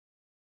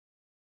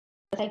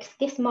 like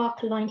this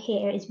marker line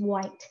here is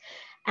white,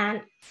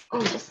 and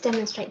I'll just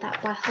demonstrate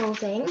that by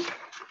holding.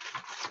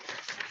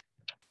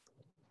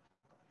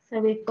 So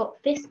we've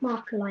got this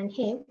marker line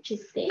here, which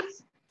is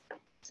this.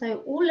 So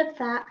all of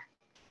that,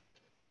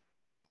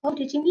 oh,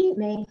 did you mute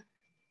me?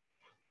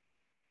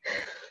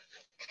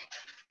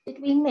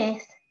 Did we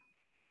miss?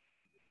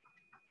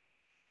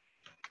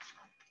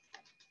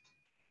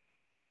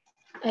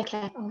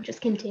 Okay, I'll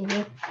just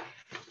continue.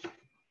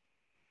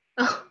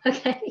 Oh,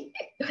 okay.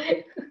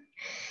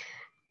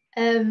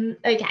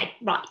 Okay,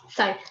 right,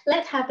 so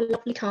let's have a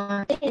lovely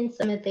time in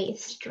some of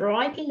these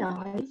stripy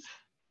lines,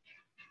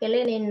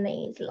 filling in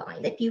these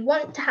lines. If you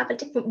want to have a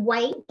different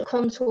weight, the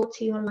contour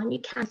to your line, you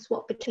can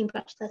swap between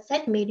brushes. I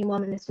said medium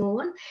one and a small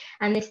one,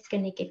 and this is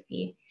going to give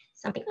you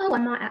something. Oh, I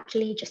might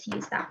actually just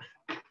use that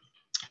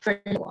for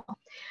a little while.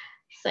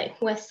 So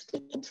we're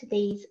sticking to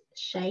these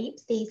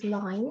shapes, these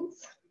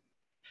lines,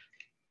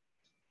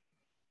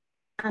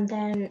 and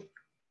then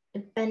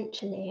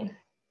eventually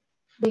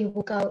we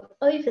will go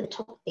over the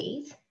top of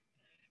these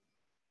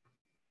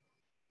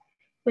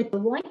with the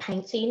white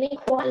paint. So you need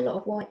quite a lot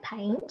of white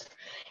paint.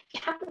 If you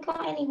haven't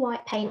got any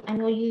white paint and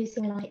you're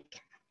using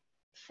like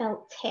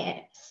felt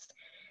tips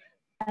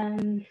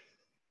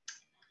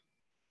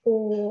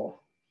or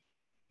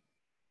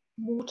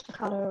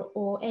watercolor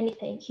or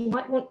anything, you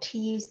might want to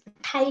use the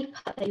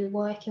paper that you're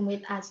working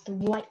with as the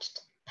white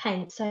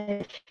paint.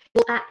 So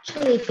you'll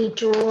actually be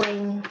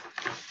drawing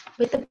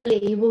with the blue,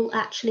 you will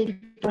actually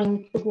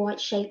bring the white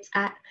shapes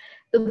at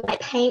the white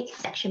paint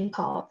section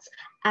parts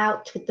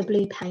out with the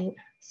blue paint.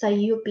 So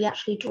you'll be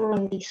actually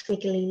drawing these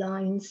squiggly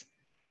lines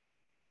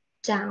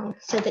down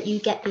so that you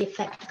get the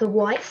effect of the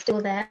white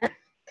still there.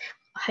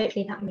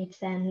 Hopefully that made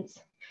sense.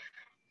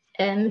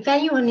 If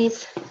anyone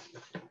is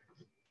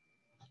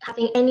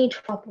having any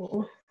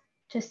trouble,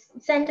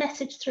 just send a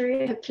message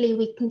through. Hopefully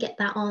we can get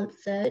that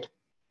answered.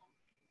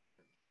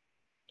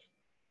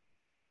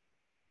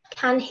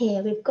 Can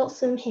hear, we've got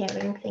some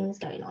hearing things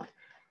going on.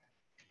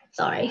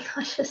 Sorry,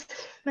 I just,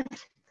 that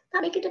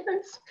make a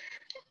difference?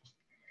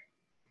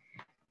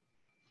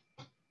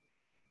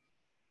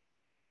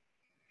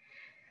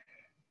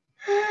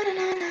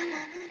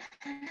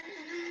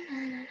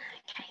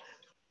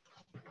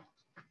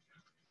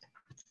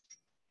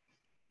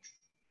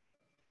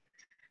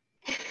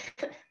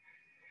 Okay.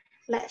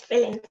 Let's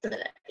fill in some of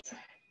those.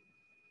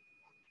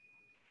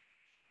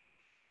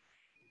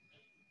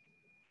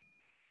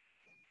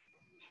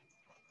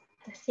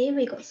 I see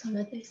we got some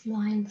of those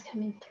lines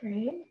coming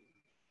through.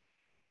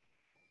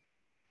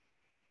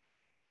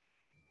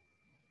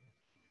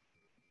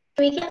 Can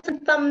we get some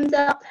thumbs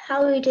up?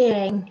 How are we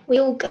doing? We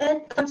all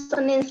good? Thumbs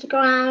on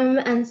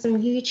Instagram and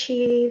some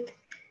YouTube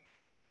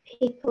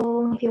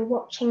people. If you're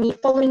watching, you're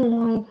following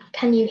along,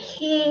 can you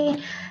hear?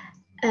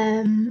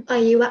 Are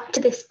you up to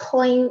this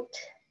point?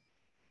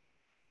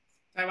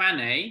 So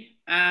Annie,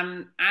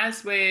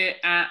 as we're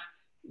at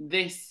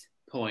this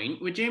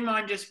point, would you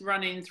mind just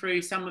running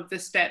through some of the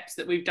steps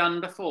that we've done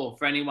before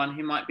for anyone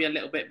who might be a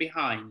little bit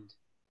behind,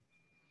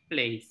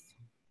 please?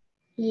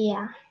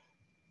 Yeah.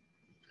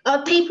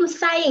 Are people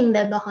saying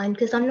they're behind?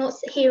 Because I'm not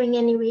hearing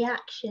any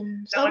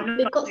reactions. No, oh,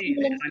 we've got some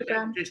on Instagram.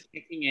 I'm just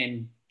checking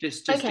in,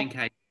 just okay. In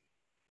case.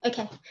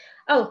 Okay.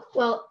 Oh,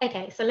 well,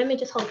 okay. So let me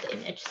just hold the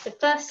image. So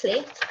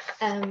firstly,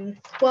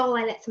 while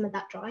I let some of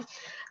that dry,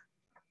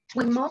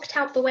 we marked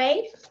out the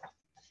wave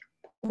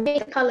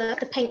with the colour,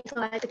 the paint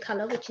side, the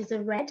colour, which is a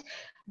red,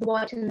 the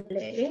white and the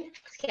blue,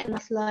 to get a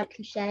nice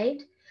lightly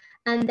shade.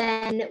 And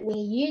then we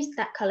used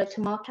that colour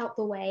to mark out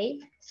the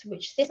wave, so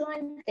which this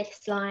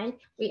line,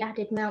 we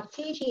added Mount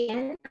Fuji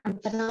in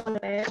and banana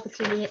boat,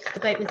 obviously the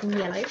boat was in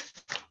yellow.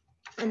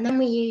 And then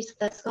we used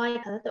the sky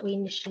colour that we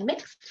initially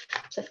mixed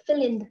to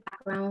fill in the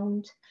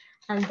background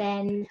And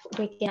then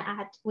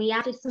we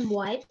added some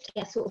white to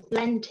get sort of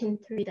blending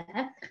through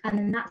there. And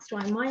then that's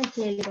dry. Mine's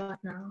nearly right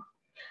now.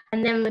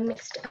 And then we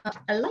mixed up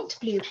a light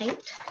blue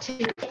paint to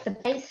get the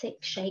basic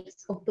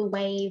shapes of the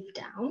wave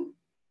down.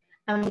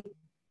 And we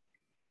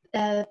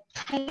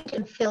painted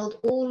and filled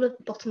all of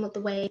the bottom of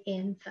the wave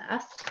in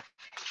first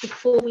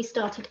before we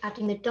started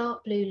adding the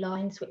dark blue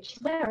lines, which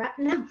is where we're at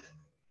now.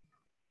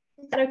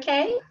 Is that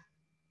okay?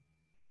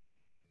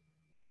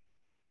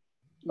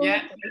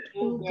 Yeah,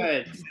 all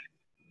good.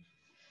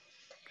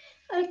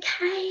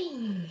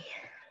 Okay.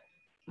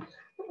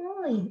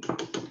 Right.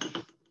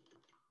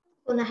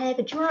 Gonna have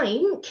a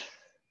drink,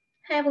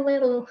 have a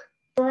little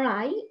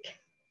break.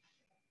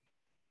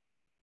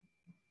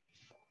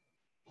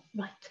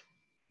 Right.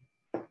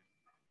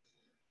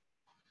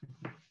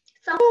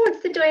 Someone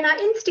wants to join our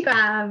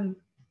Instagram.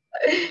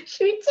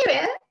 Should we do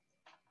it?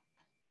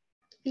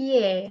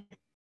 Yeah.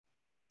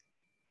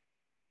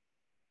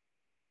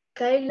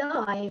 Go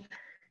live.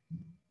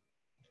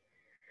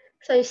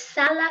 So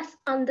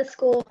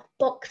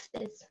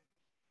Salas_boxes.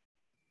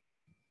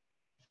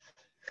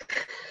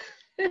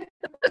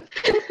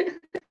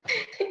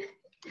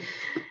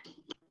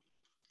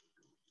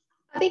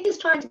 I think it's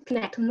trying to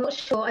connect. I'm not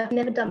sure. I've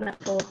never done that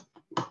before.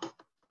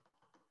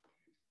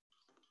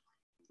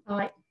 All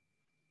right.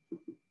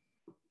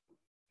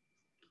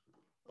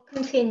 We'll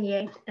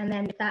continue, and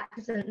then if that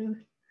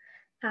doesn't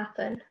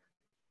happen.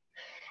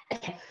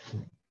 Okay.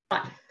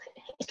 Right.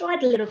 It's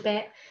dried a little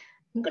bit.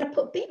 I'm going to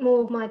put a bit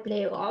more of my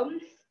blue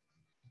on.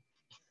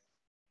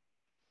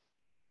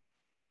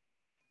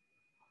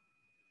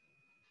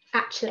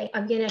 Actually,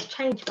 I'm going to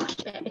change brush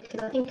a bit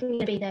because I think I'm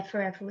going to be there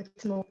forever with a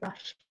small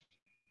brush.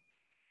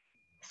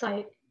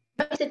 So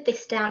most of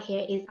this down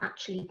here is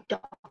actually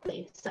dark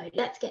blue. So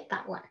let's get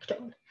that worked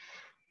on.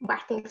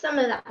 Whacking some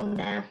of that on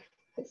there.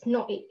 It's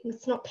not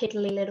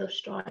piddly little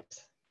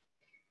stripes.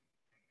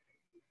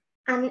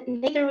 And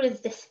neither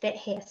is this bit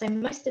here. So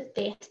most of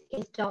this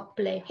is dark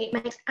blue. It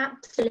makes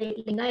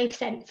absolutely no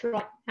sense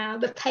right now.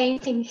 The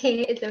painting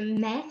here is a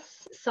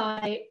mess. So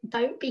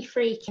don't be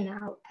freaking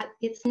out.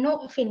 It's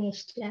not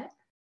finished yet.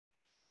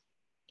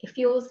 If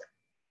yours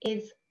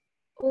is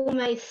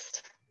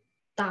almost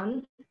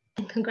done,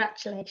 then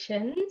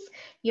congratulations.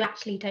 You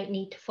actually don't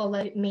need to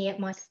follow me at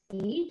my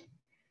speed.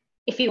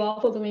 If you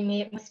are following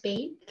me at my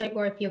speed, don't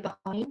worry if you're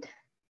behind.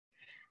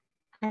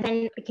 And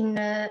then I'm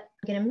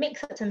gonna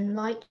mix up some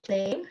light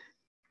blue,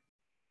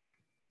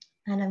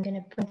 and I'm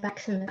gonna bring back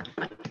some of that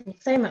white.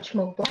 There's so much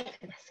more white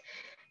for this.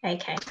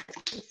 Okay,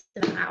 let's piece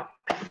them out.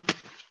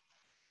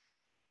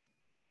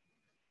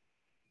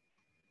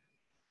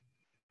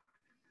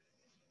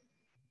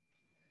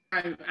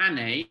 So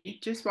Annie,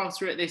 just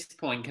whilst we're at this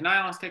point, can I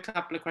ask a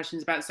couple of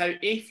questions about, so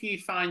if you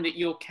find that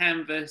your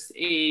canvas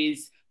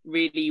is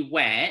really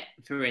wet,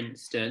 for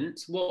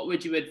instance, what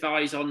would you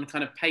advise on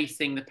kind of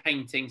pacing the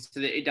painting so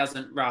that it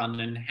doesn't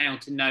run, and how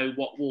to know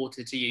what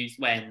water to use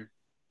when?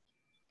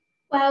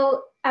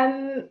 Well,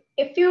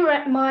 if you're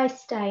at my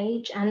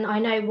stage, and I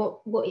know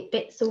what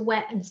bits are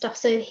wet and stuff,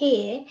 so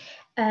here,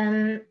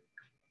 I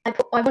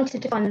wanted to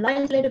define the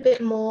lines a little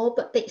bit more,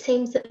 but it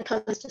seems that the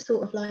colours just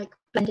sort of like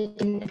blended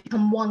in and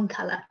become one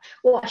colour.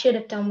 What I should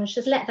have done was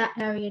just let that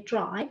area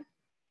dry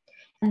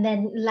and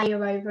then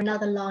layer over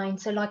another line.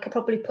 So like I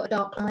probably put a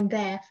dark line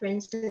there, for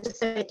instance,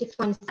 so it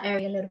defines that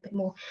area a little bit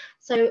more.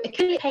 So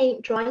acrylic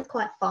paint dries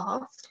quite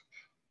fast,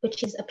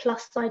 which is a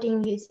plus side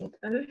in using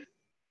them.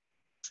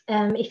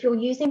 If you're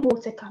using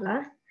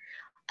watercolour,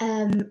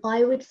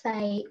 I would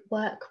say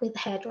work with a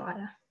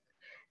hairdryer.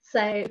 So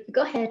if you've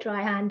got a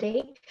hairdryer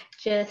handy,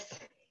 just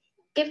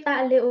give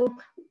that a little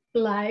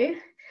blow,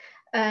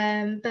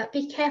 but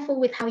be careful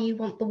with how you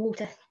want the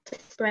water to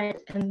spread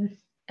and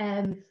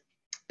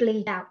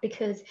bleed out,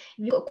 because if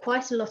you've got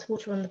quite a lot of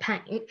water on the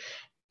paint,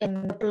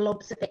 the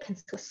blobs of it can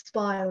sort of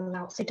spiral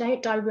out. So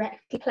don't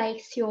directly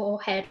place your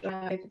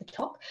hairdryer over the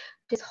top,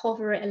 just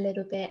hover it a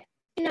little bit.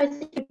 You know,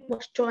 as if you were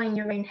drying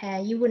your own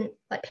hair, you wouldn't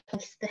like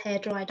place the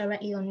hairdryer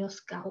directly on your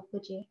scalp,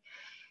 would you?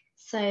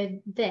 So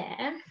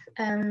there.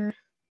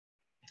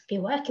 If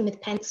you're working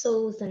with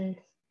pencils and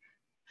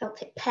felt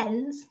tip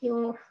pens,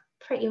 you're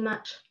pretty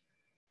much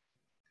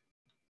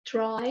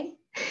dry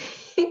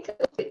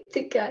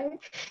to go.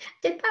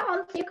 Did that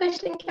answer your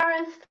question,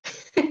 Gareth?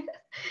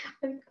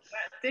 That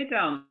did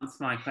answer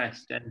my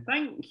question.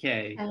 Thank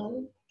you.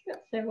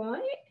 That's all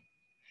right.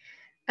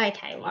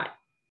 Okay, right.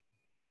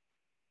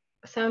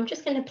 So I'm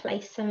just going to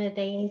place some of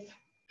these.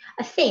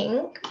 I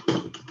think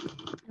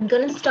I'm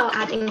going to start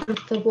adding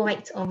the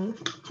white on,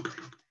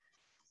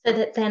 so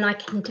that then I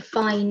can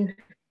define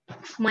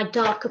my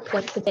darker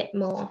points a bit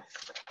more.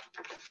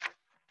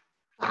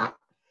 But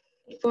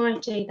before I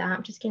do that,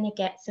 I'm just going to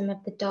get some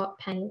of the dark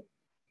paint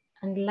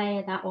and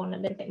layer that on a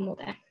little bit more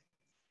there.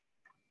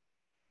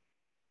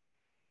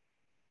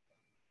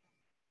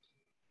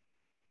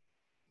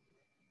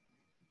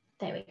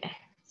 There we go.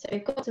 So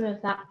we've got some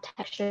of that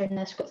texture in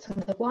there. We've got some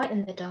of the white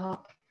and the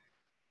dark.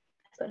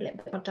 I've got a little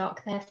bit more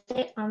dark there.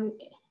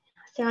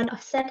 See,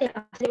 I've said it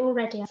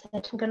already. I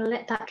said I'm going to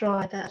let that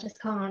dry, but I just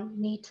can't.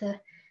 Need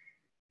to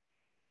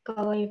go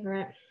over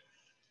it.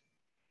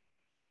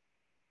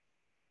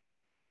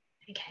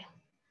 Okay.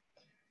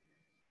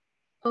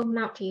 Old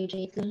Mount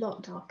Fuji is a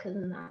lot darker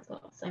than that as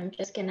well, so I'm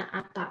just going to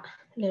add that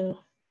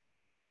little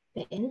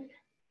bit in.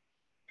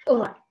 All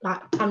right,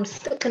 I'm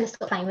still going to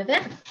stop playing with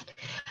it.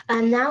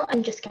 And now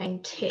I'm just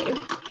going to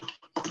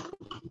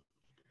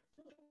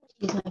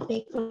use my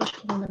big brush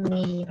or the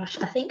mini brush.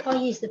 I think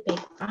I'll use the big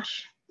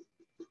brush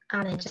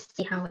and then just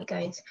see how it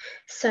goes.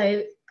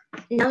 So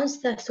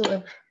now's the sort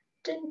of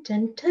dun,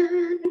 dun,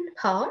 dun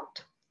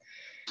part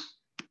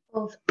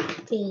of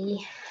the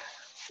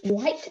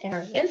white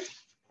areas,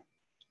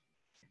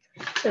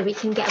 so we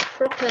can get a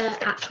proper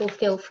actual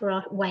feel for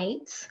our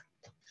waves.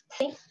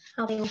 See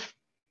how they all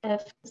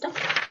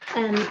stuff.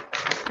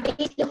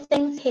 These little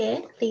things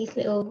here, these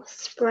little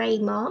spray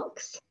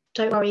marks,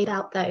 don't worry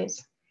about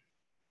those.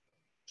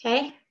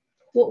 Okay,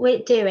 what we're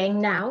doing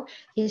now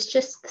is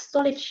just the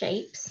solid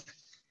shapes.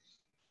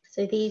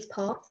 So these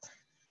parts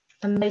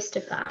and most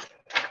of that,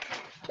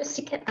 just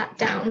to get that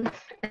down,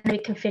 and we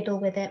can fiddle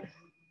with it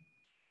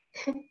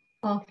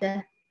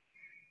after.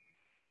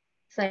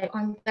 So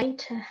I'm going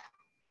to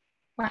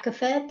whack a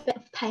fair bit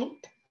of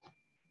paint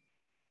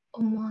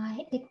on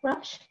my big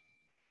brush.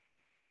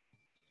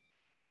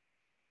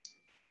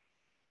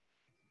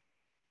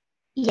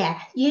 Yeah,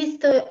 use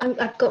the,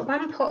 I've got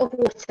 1 pot of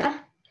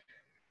water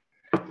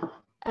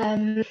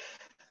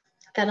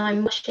that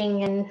I'm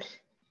washing and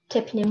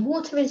tipping in.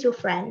 Water is your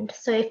friend.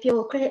 So if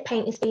your acrylic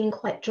paint is being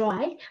quite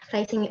dry,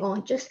 placing it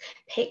on, just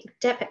pick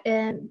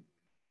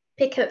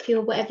up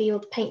your whatever your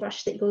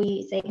paintbrush that you're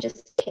using,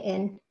 just stick it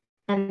in,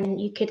 and then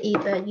you could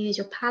either use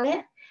your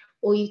palette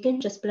or you can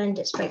just blend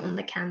it straight on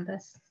the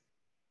canvas.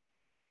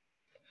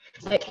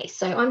 Okay,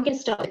 so I'm going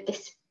to start with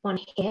this one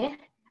here,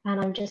 and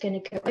I'm just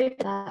going to go over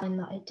that one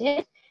that I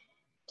did,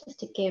 just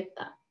to give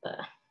that the,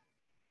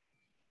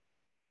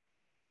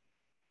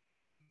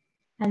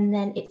 and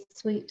then it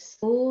swoops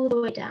all the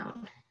way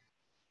down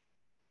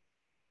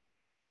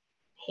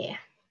here.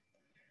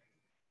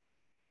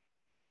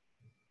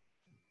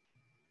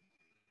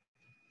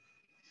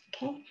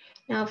 Okay,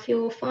 now if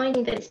you're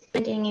finding that it's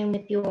blending in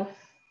with your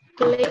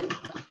glue,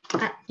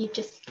 you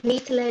just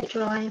need to let it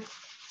dry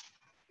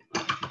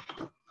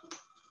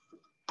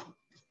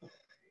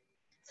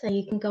so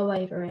you can go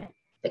over it,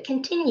 but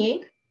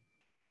continue.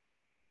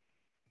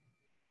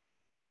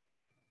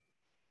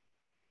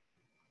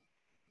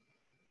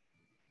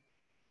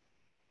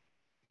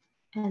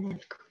 And then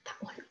we've got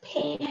that one up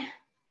here.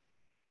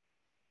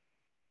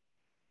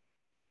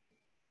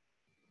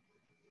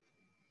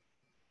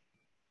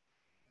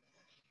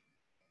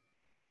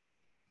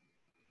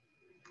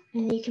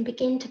 And you can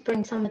begin to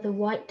bring some of the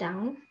white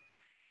down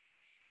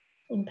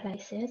in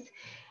places.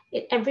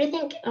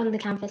 Everything on the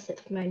canvas at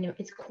the moment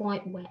is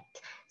quite wet.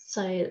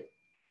 So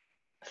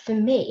for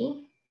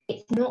me,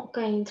 it's not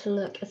going to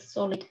look as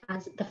solid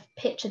as the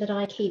picture that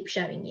I keep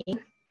showing you.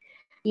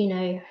 You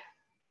know,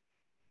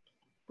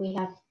 we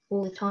have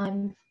all the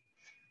time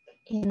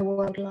in the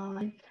world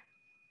live.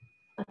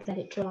 I'd let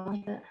it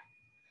dry, but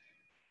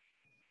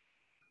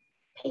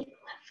people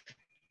have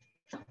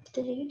something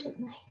to do, don't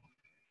they?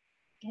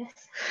 Yes.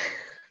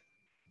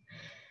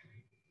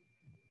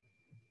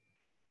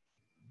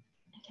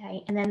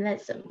 Okay, and then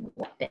there's some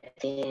white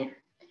bits here.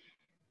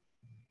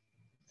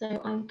 So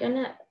I'm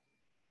gonna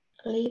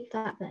leave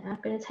that there. I'm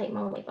gonna take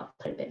my wave up,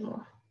 put a bit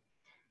more.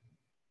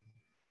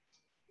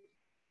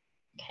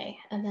 Okay,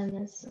 and then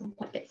there's some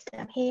white bits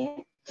down here.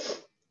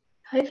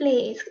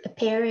 Hopefully it's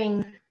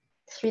appearing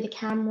through the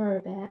camera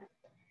a bit.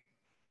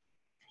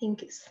 I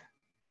think it's...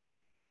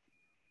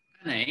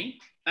 Annie,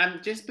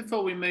 just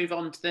before we move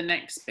on to the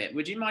next bit,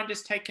 would you mind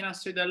just taking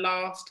us through the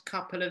last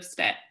couple of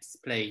steps,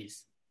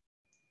 please?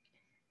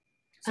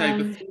 So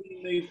before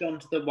you moved on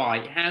to the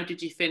white, how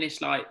did you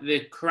finish like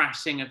the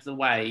crashing of the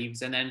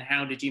waves, and then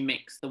how did you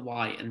mix the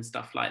white and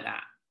stuff like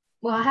that?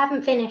 Well, I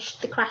haven't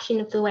finished the crashing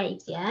of the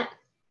waves yet,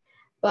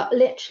 but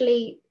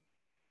literally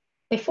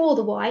before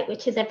the white,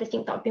 which is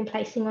everything that I've been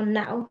placing on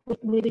now,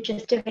 we were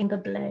just doing the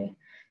blue.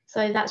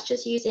 So that's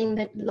just using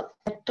the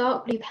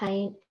dark blue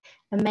paint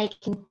and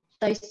making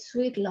those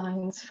swoop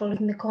lines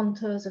following the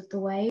contours of the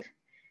wave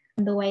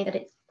and the way that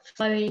it's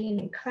flowing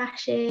and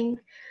crashing.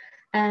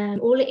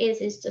 All it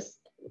is just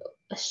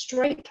a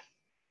stroke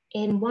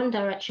in one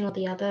direction or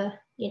the other,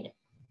 you know,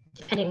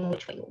 depending on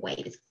which way your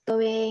wave is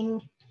going.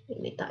 We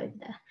leave that over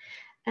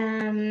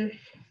there.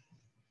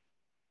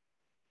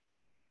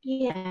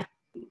 Yeah,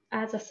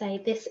 as I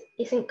say, this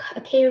isn't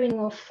appearing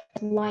off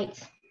as white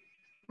as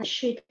it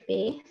should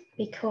be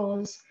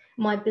because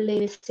my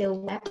blue is still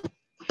wet.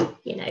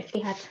 You know, if we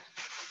had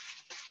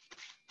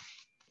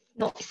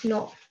it's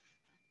not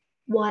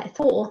white at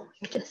all,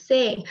 just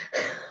seeing.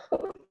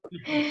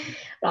 Right,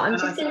 I'm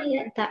just going to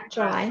let that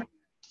dry.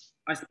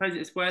 I suppose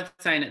it's worth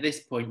saying at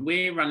this point,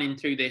 we're running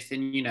through this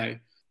in, you know,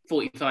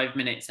 45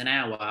 minutes, an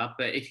hour.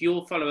 But if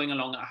you're following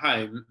along at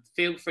home,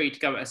 feel free to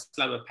go at a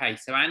slower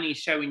pace. So Annie's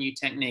showing you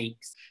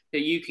techniques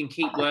that you can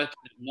keep working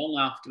long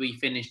after we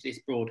finish this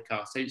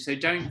broadcast. So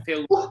don't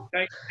feel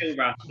rushed.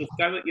 Just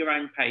go at your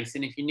own pace.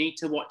 And if you need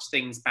to watch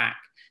things back,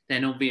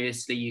 then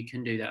obviously you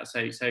can do that.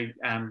 So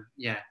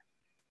yeah,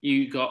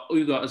 you got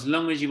as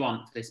long as you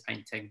want for this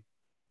painting.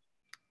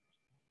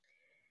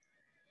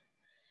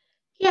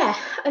 Yeah,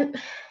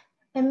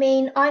 I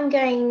mean, I'm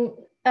going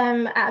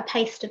at a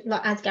pace of,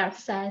 like as Gareth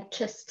said,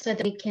 just so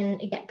that we can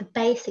get the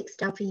basics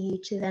down for you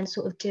to then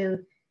sort of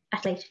do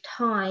at a later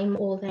time,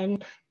 or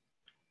then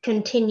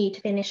continue to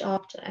finish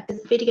after,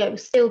 because the video will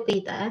still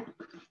be there.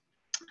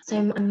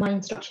 So my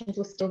instructions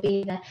will still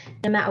be there,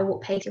 no matter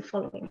what pace you're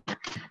following.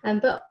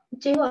 But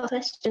do ask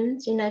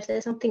questions. You know, if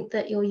there's something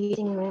that you're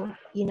using, or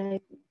you know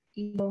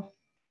you're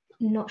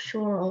not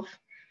sure of,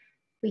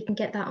 we can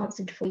get that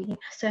answered for you.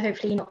 So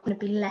hopefully you're not going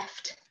to be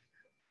left,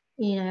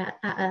 you know,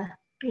 at a,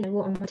 you know,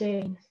 what am I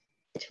doing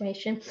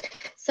situation.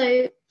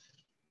 So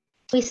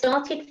we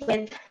started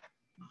with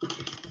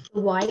the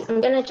white.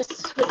 I'm going to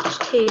just switch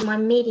to my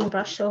medium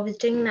brush. So I was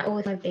doing that all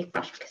with my big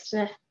brush because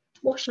to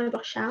wash my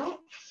brush out.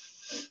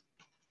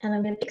 And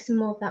I'm going to pick some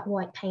more of that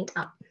white paint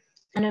up.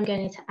 And I'm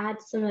going to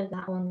add some of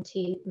that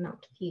onto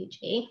Mount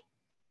Fuji.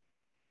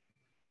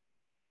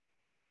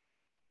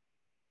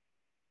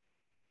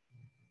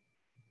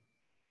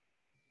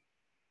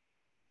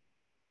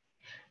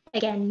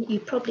 Again, you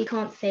probably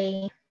can't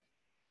see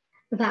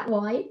that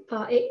white,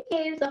 but it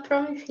is, I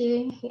promise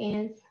you, it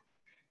is.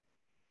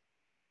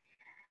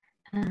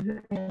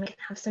 And we can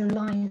have some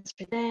lines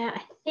through there.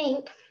 I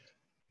think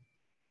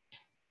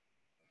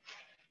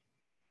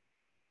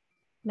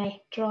may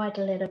have dried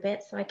a little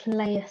bit, so I can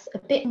lay a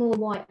bit more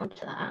white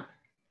onto that.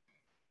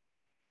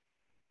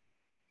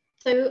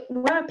 So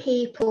where are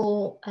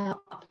people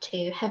up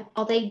to?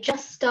 Are they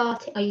just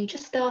starting? Are you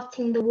just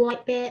starting the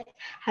white bit?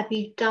 Have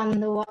you done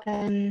the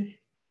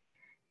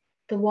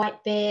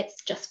white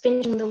bits? Just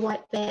finishing the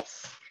white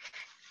bits?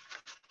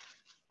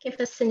 Give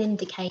us an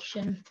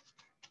indication.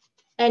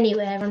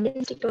 Anywhere on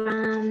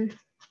Instagram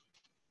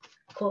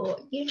or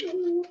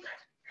YouTube.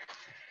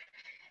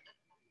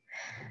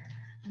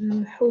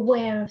 I'm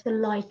aware of the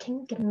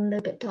lighting getting a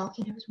little bit dark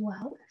in here as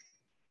well.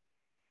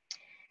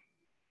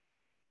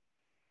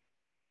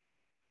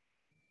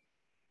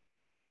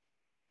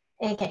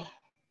 Okay.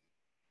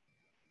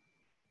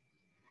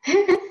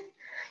 You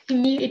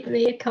muted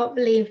me, I can't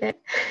believe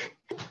it.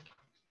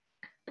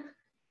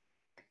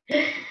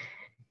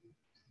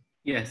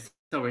 Yes,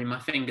 sorry, my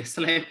finger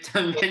slipped.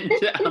 I meant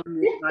to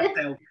unmute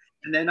myself,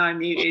 and then I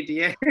muted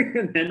you,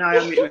 and then I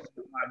unmuted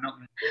myself. I'm not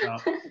going to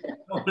stop.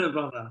 Not going to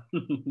bother.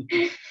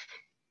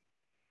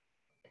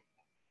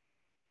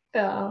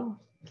 Oh,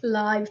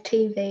 live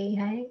TV,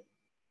 hey?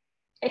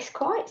 It's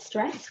quite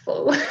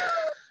stressful.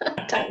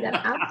 I don't know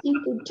how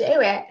people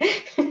do it.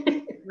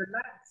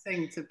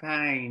 Relaxing to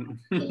paint.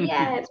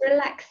 Yeah, it's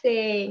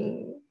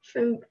relaxing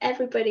from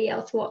everybody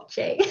else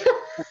watching.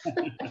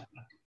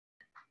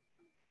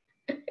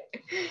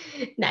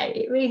 No,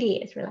 it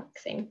really is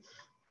relaxing.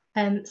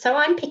 So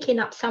I'm picking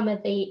up some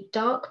of the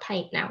dark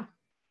paint now,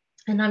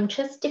 and I'm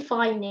just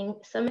defining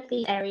some of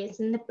these areas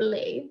in the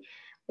blue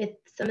with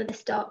some of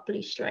this dark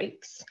blue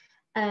strokes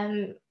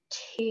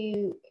to,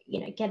 you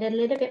know, get a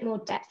little bit more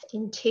depth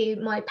into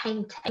my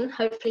painting.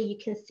 Hopefully you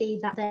can see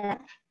that there.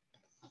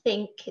 I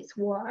think it's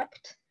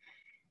worked.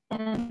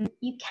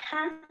 You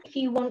can, if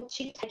you want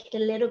to, take it a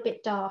little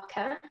bit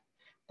darker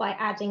by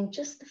adding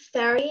just the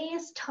very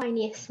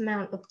tiniest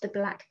amount of the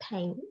black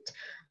paint.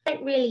 I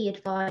don't really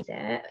advise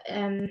it,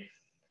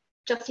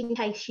 just in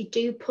case you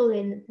do pull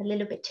in a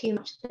little bit too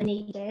much than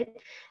needed.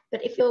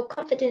 But if you're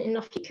confident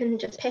enough, you can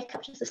just pick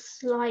up just a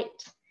slight,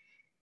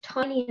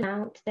 tiny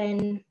amount,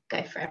 then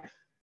go for it.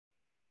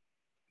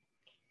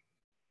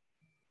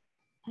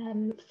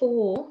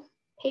 For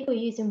people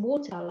using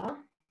watercolor,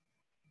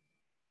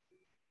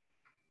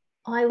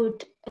 I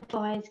would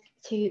advise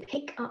to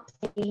pick up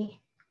the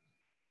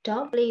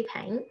dark blue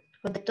paint,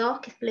 or the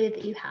darkest blue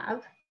that you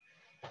have,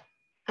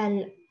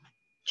 and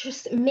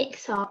just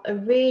mix up a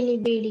really,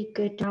 really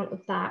good amount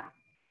of that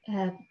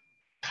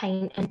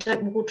paint, and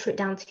don't water it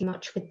down too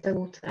much with the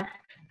water,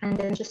 and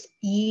then just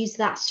use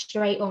that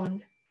straight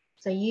on.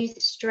 So use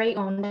it straight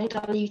on, don't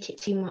dilute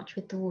it too much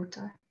with the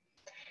water,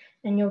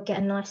 and you'll get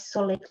a nice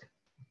solid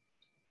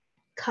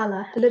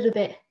colour, a little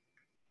bit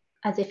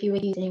as if you were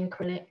using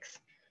acrylics.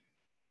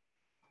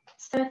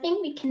 So I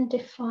think we can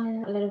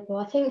define that a little bit.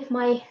 I think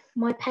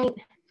my paint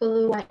for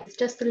the white is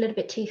just a little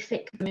bit too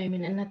thick at the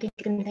moment, and I think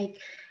it's going to take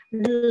a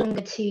little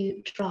longer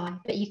to dry,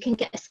 but you can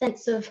get a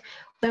sense of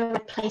where I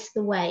place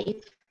the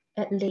wave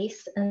at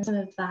least, and some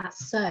of that.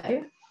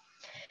 So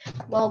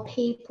while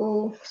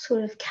people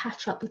sort of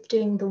catch up with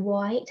doing the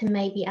white and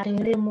maybe adding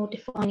a little more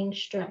defining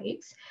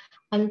strokes,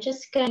 I'm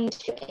just going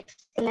to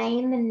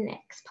explain the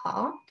next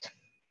part.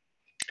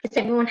 Is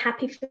everyone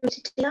happy for me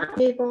to do that?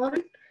 Move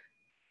on.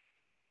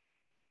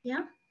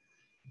 Yeah.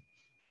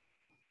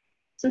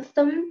 Some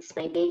thumbs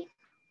maybe.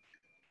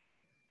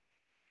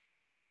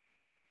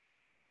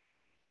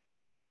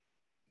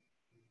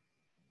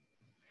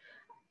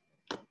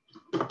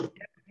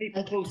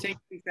 People seem to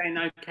be saying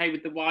okay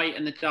with the white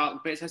and the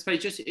dark bits. I suppose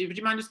just, would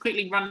you mind just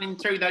quickly running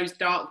through those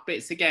dark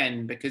bits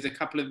again? Because a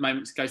couple of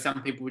moments ago,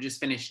 some people were just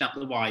finishing up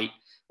the white,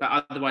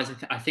 but otherwise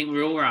I think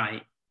we're all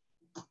right.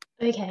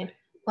 Okay,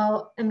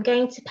 well, I'm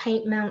going to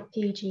paint Mount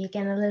Fuji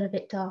again a little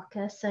bit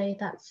darker, so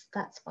that's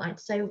fine.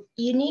 So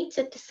you need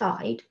to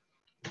decide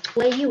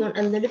where you want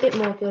a little bit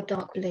more of your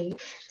dark blue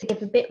to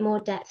give a bit more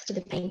depth to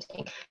the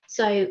painting.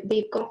 So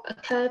we've got a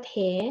curve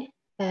here,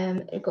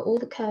 we've got all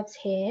the curves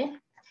here,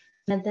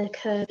 and the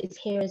curve is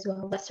here as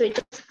well. So it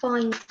just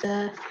finds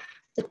the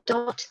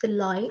dark to the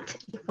light,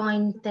 you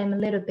find them a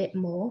little bit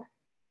more.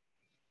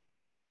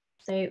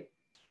 So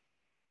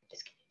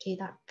just going to do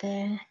that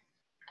there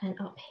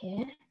and up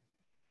here.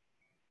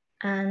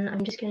 And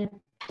I'm just going to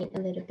paint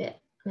a little bit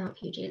Mount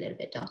Fuji a little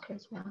bit darker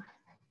as well.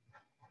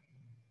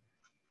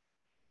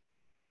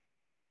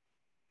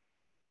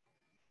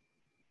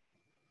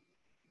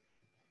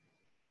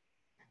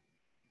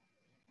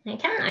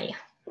 Okay,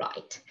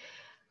 right.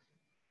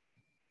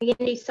 We're going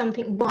to do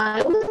something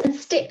wild and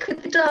stick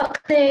with the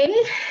dark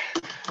blue.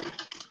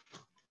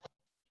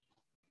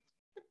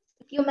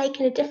 If you're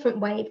making a different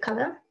wave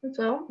colour as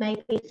well,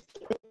 maybe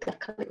stick with the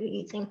colour you're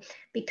using,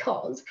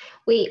 because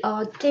we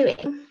are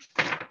doing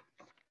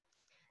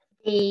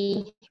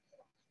the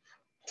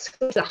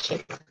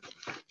splashing.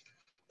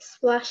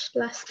 Splash,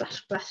 splash, splash,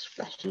 splash,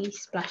 splashy,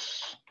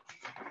 splash.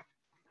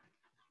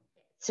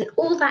 So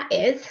all that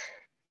is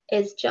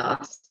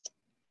just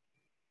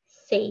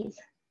C's.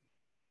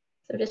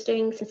 So I'm just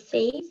doing some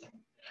C's,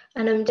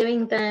 and I'm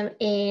doing them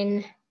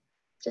in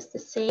just the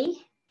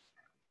C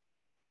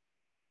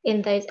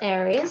in those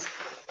areas.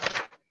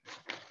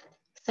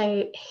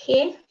 So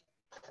here,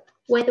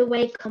 where the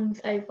wave comes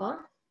over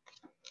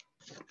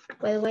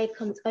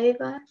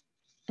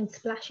and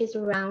splashes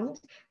around,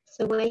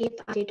 so where you've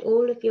added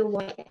all of your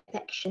white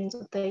sections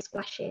of those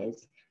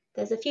splashes,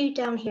 there's a few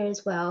down here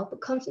as well, but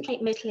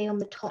concentrate mostly on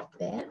the top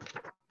bit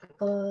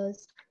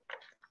because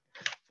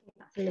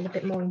that's a little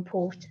bit more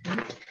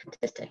important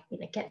just to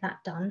get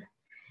that done.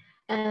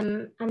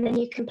 And then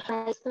you can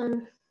place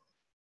them.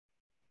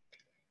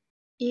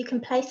 You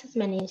can place as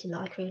many as you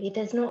like, really.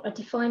 There's not a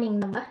defining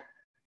number,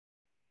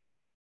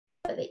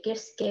 but it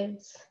just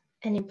gives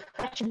an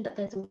impression that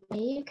there's a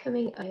wave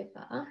coming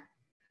over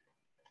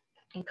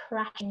and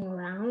crashing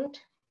around.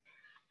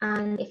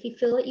 And if you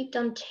feel that you've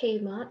done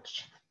too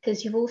much,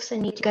 because you also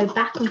need to go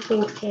back and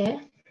forth here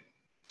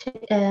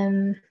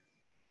to,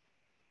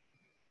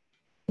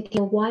 with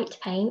your white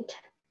paint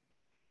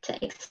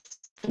to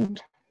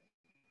extend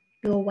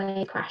your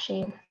wave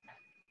crashing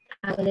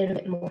out a little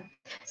bit more.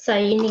 So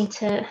you need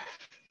to,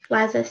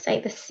 well, as I say,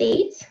 the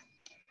C's,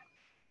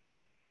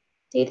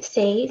 do the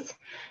C's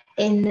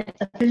in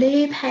the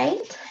blue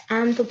paint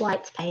and the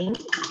white paint.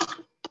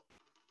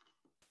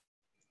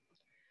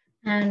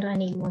 And I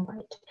need more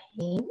white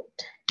paint.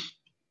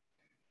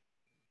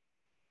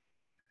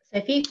 So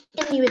if you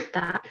continue with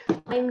that,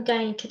 I'm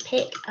going to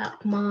pick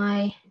up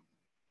my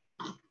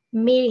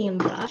medium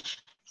brush.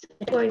 So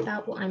don't worry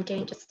about what I'm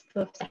doing just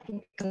for a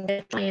second. I'm going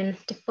to try and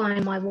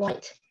define my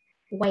white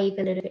wave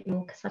a little bit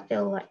more because I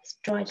feel like it's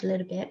dried a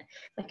little bit.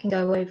 I can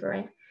go over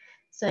it.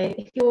 So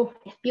if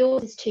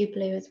yours is too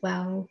blue as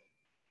well,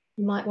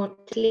 you might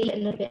want to leave it a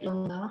little bit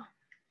longer,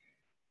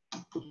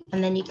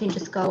 and then you can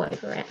just go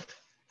over it.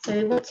 So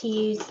we want to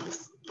use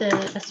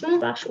a small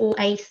brush or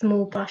a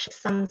small brush of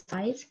some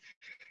size,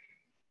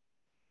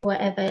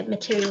 whatever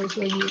materials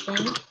you're using.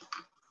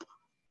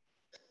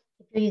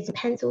 If you're using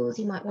pencils,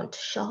 you might want to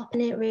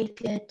sharpen it really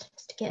good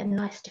just to get a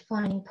nice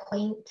defining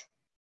point.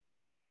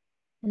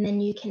 And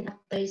then you can add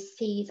those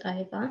C's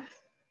over,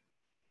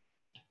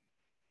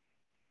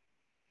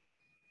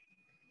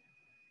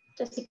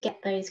 just to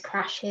get those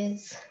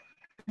crashes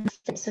and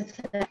a sense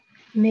of the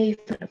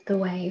movement of the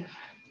wave.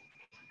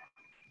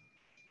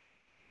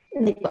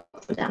 And they've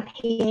got them down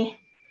here.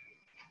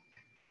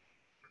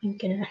 I'm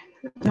gonna,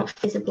 not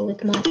visible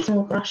with my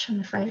small brush, I'm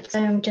afraid. So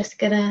I'm just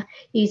gonna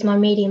use my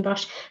medium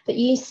brush, but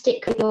you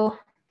stick with your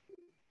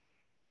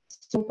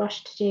small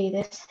brush to do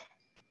this.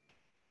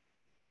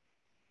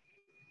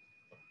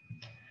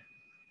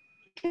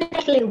 It can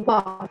take a little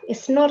while.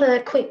 It's not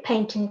a quick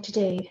painting to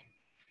do.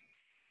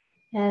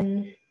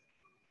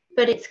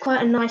 But it's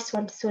quite a nice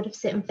one to sort of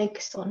sit and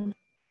focus on.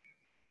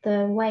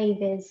 The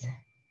wave is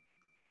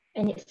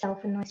in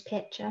itself a nice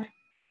picture.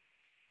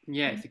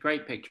 Yeah, it's a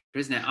great picture,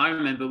 isn't it? I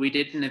remember we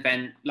did an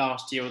event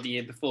last year or the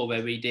year before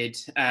where we did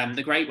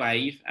the Great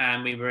Wave,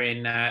 and we were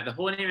in the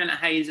Horniman at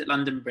Hayes at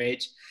London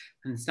Bridge,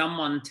 and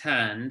someone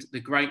turned the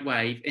Great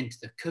Wave into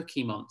the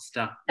Cookie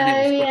Monster. And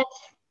it was yes,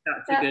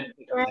 that's a good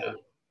picture.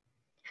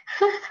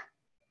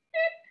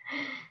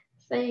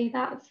 So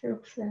that's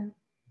awesome.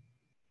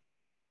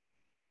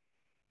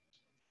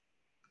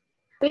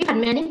 We've had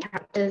many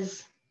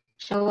characters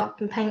show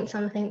up and paint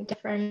something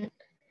different.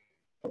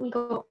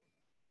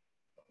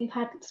 We've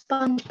had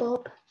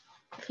SpongeBob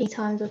a few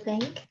times, I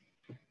think.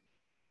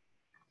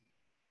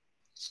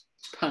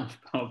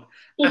 SpongeBob.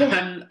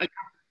 Yeah.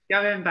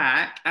 Going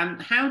back,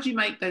 how do you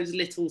make those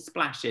little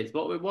splashes?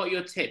 What are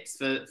your tips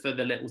for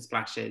the little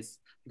splashes?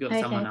 You've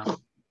got someone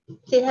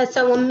Okay. up. Has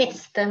someone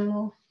missed them?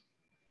 Or...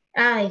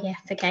 Ah, yes,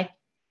 okay.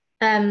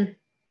 So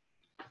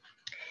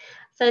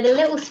the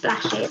little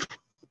splashes,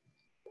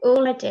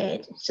 all I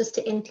did, just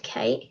to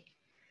indicate,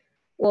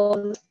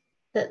 was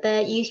that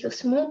they use your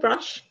small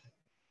brush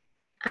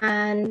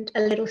and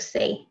a little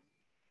C,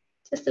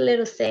 just a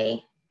little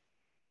C.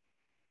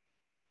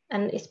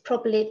 And it's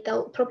probably,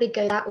 they'll probably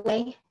go that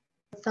way.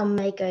 Some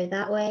may go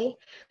that way,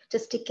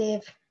 just to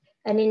give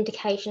an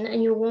indication.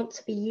 And you'll want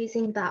to be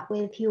using that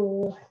with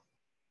your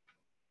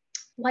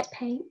white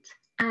paint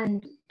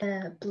and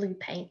the blue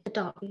paint, the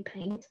dark blue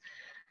paint.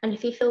 And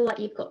if you feel like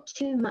you've got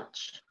too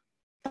much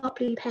dark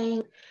blue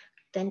paint,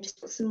 then just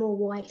put some more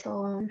white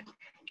on.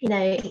 You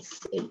know,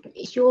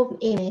 it's your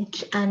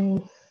image,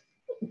 and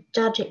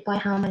judge it by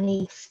how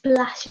many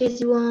splashes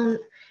you want.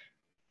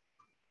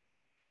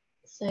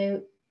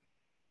 So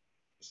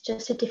it's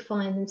just to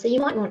define them. So you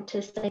might want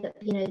to say that,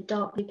 you know, the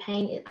dark blue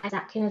paint is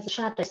acting as a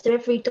shadow. So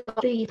every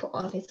dark blue you put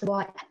on is a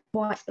white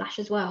splash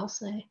as well.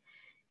 So,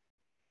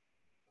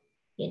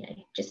 you know,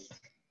 just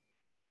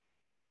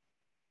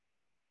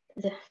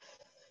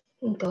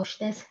oh gosh,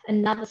 there's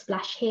another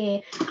splash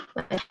here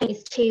where the paint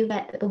is too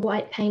wet that the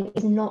white paint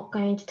is not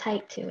going to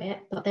take to it,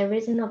 but there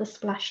is another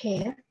splash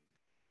here.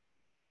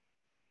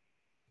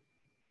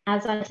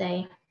 As I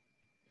say,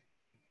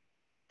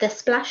 the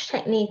splash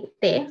technique,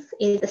 this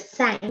is the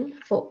same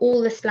for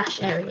all the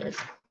splash areas.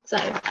 So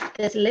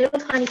there's a little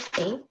tiny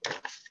C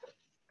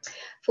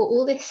for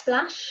all this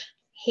splash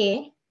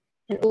here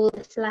and all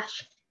the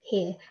splash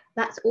here.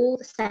 That's all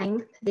the same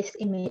for this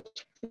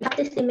image. If you have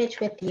this image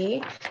with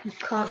you, you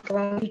can't go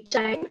wrong. If you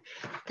don't,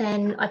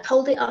 then I've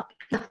hold it up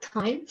enough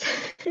times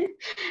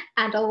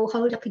and I will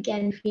hold up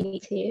again if you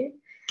need to.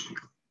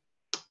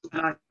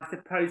 And I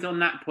suppose on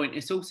that point,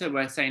 it's also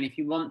worth saying, if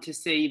you want to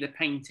see the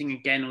painting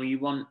again, or you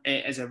want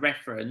it as a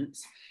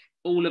reference,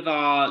 all of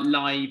our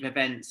live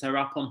events are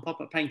up on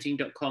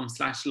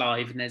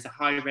popuppainting.com/live, and there's a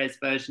high-res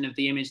version of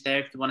the image there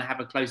if you want to have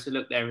a closer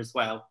look there as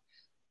well.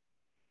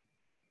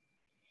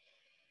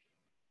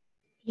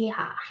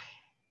 Yeah.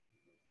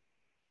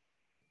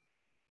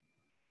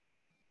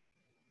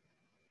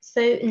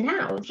 So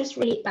now just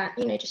really about,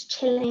 you know, just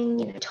chilling,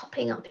 you know,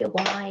 topping up your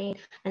wine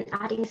and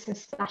adding some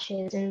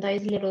splashes and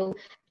those little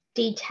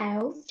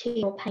details to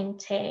your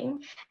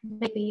painting.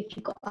 Maybe if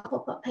you've got a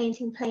pop-up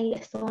painting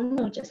playlist on,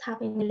 or just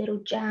having a little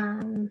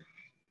jam,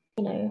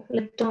 you know, a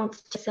little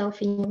dance to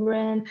yourself in your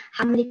room.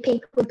 How many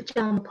people with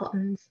pajama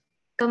bottoms?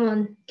 Come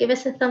on, give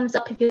us a thumbs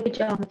up if you're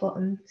pajama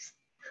bottoms.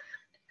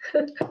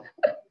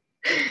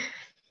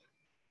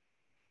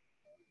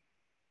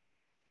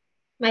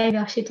 Maybe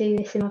I should do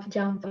this in my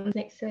pajama bottoms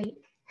next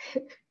week.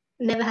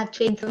 Never have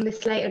twins on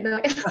this late at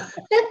night.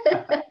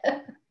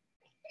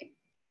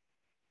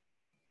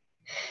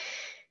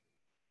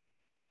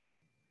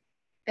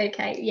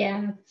 Okay,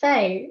 yeah.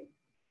 So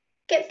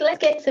let's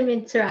get some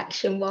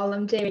interaction while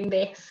I'm doing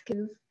this,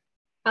 because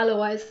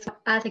otherwise,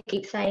 as I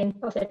keep saying,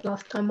 I said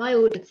last time, my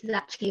audience is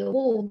actually a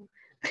wall.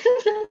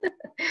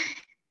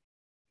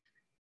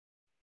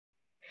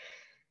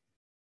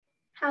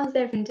 How's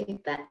everyone doing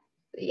that?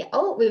 Yeah.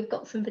 Oh, we've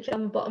got some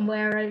pajama bottom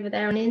wear over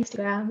there on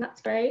Instagram.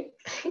 That's great.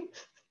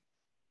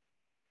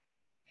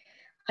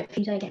 Hopefully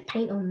you don't get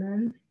paint on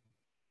them.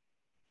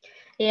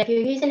 Yeah, if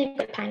you're using a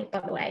good paint, by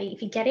the way,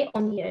 if you get it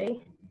on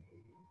you,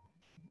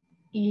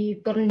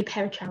 you've got a new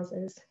pair of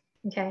trousers.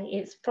 Okay,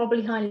 it's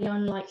probably highly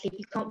unlikely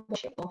you can't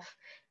wash it off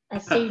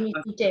as soon as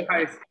you do.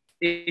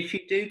 If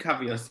you do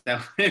cover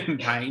yourself in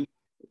paint,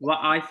 what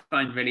I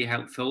find really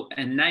helpful,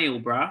 a nail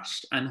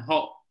brush and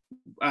hot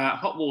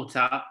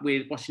water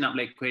with washing up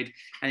liquid,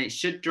 and it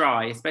should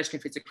dry, especially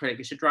if it's acrylic,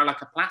 it should dry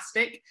like a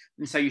plastic,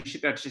 and so you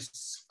should be able to just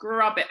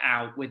scrub it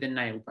out with a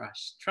nail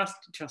brush,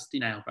 trusty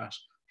nail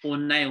brush, or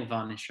nail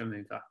varnish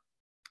remover.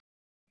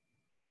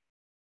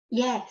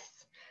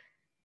 Yes,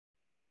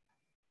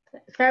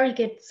 very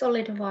good,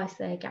 solid advice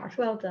there, Gareth,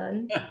 well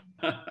done.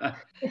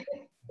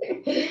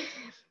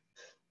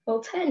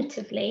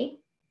 Alternatively,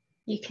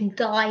 you can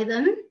dye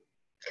them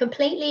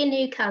completely a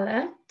new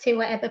colour to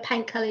whatever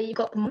paint colour you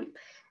got them on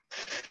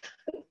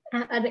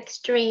at an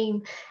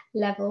extreme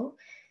level.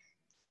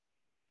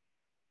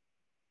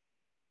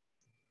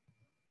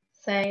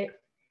 So,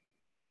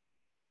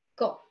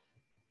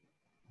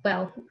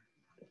 well,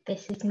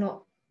 this is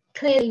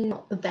clearly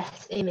not the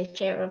best image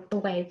here of the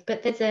wave,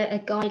 but there's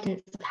a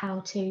guidance of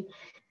how to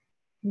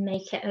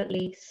make it at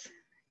least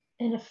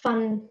in a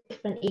fun,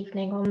 different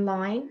evening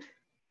online.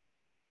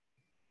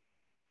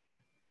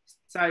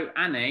 So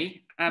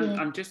Annie, Yeah.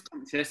 I'm just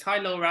conscious. Hi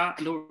Laura.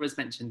 Laura's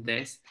mentioned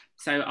this.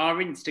 So our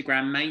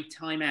Instagram may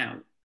time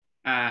out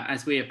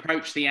as we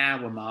approach the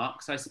hour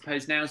mark. So I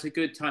suppose now's a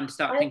good time to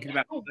start thinking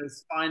about what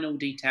those final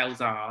details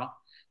are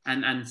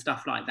and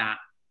stuff like that.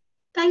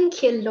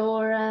 Thank you,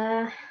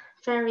 Laura.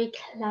 Very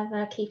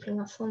clever,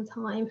 keeping us on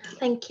time.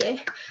 Thank you.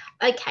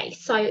 Okay,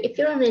 so if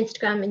you're on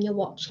Instagram and you're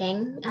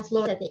watching, as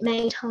Laura said, it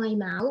may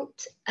time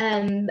out.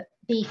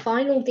 The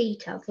final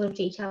details, little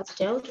details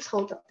still, just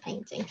hold up the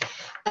painting,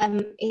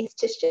 is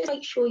just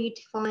make sure you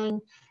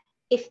define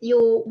if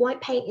your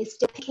white paint is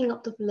still picking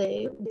up the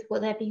blue with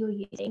whatever you're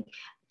using,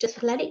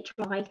 just let it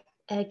dry,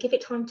 give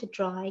it time to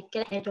dry,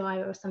 get a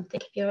hairdryer or something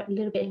if you're a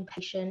little bit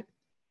impatient,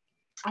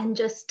 and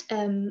just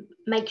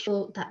make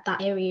sure that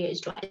that area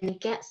is dry, and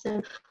get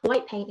some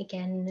white paint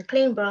again, a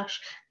clean brush,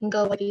 and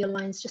go over your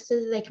lines just so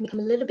that they can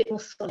become a little bit more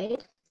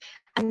solid.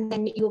 And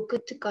then you're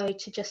good to go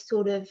to just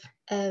sort of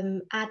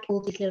add all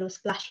these little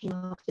splashy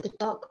marks with the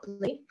dark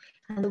blue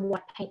and the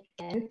white paint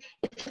again.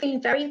 If you're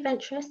feeling very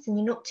adventurous and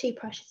you're not too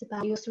precious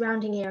about your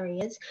surrounding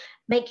areas,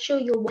 make sure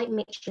your white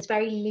mixture is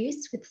very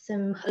loose with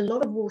a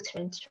lot of water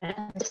into it.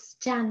 Just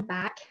stand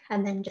back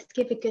and then just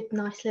give a good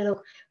nice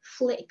little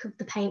flick of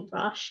the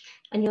paintbrush,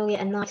 and you'll get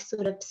a nice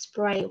sort of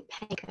spray of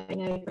paint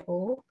going over it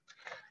all.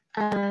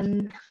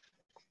 And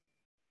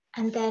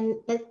then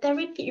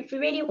if you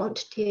really want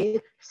to do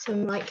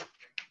some like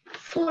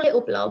four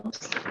little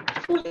blobs,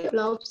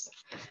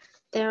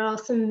 there are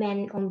some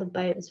men on the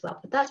boat as well,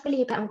 but that's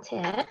really about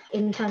it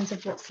in terms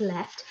of what's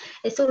left.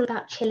 It's all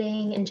about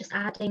chilling and just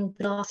adding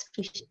the last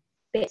few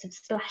bits of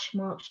splash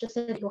marks just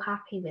so that you're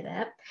happy with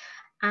it.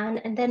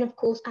 And then of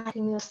course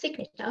adding your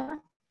signature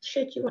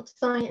should you want to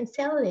sign and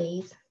sell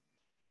these.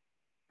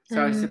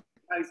 So I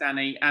suppose,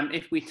 Annie,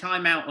 if we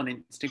time out on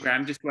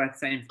Instagram, just worth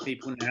saying for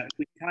people now, if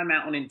we time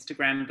out on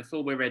Instagram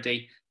before we're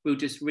ready, we'll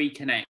just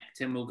reconnect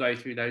and we'll go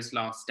through those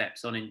last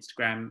steps on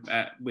Instagram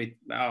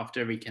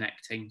after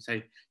reconnecting.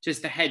 So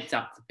just a heads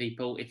up for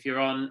people if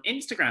you're on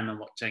Instagram and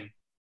watching.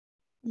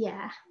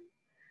 Yeah.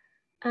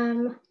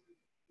 I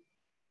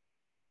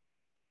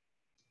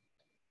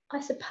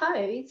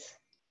suppose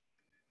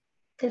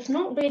there's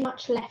not really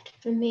much left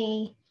for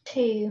me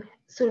to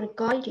sort of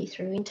guide you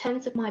through. In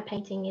terms of my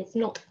painting, it's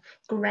not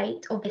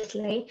great,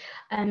 obviously.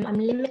 I'm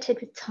limited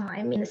with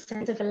time in the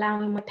sense of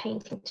allowing my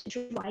painting to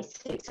dry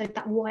so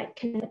that white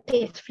can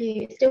appear through.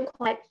 It's still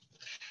quite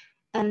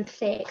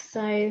thick,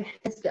 so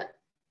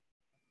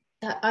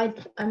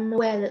I'm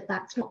aware that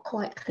that's not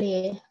quite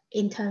clear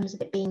in terms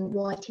of it being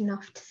white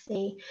enough to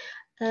see.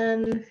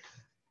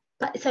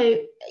 But so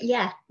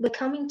yeah, we're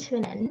coming to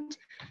an end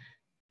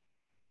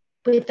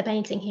with the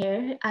painting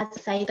here. As I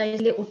say,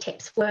 those little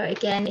tips were,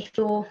 again, if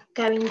you're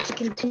going to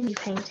continue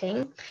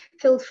painting,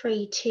 feel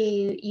free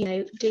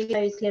to, do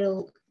those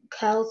little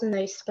curls and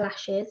those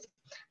splashes,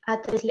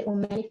 add those little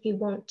men if you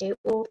want to,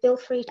 or feel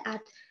free to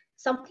add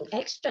something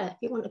extra if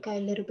you want to go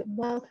a little bit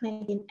wild,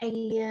 maybe an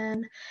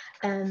alien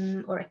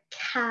or a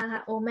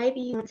cat, or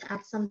maybe you want to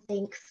add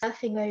something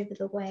surfing over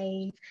the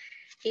wave.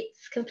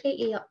 It's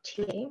completely up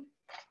to you.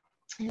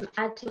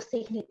 Add your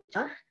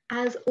signature.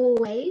 As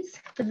always,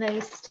 the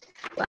most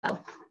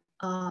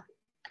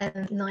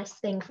nice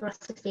thing for us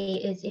to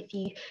see is if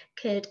you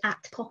could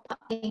 @PopUp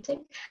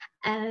Painting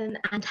and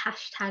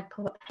hashtag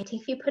PopUp Painting.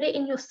 If you put it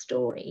in your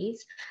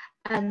stories,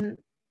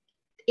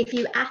 if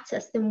you @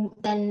 us, then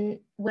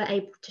we're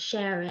able to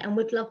share it, and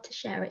we'd love to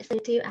share it. So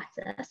do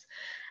 @ us.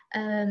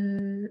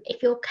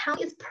 If your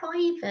account is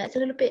private, it's a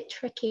little bit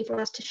tricky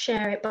for us to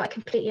share it, but I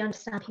completely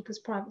understand people's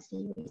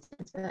privacy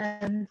reasons.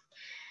 But,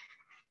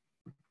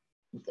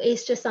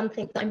 it's just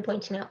something that I'm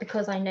pointing out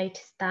because I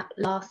noticed that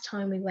last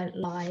time we went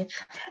live,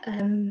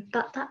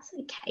 but that's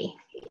okay.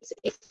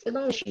 It's as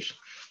long as you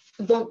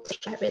want to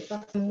share it with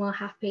us, and we're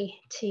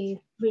happy to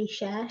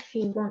reshare if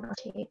you want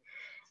to.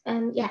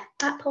 Yeah,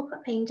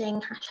 @PopUp Painting,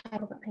 hashtag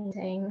PopUp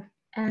Painting,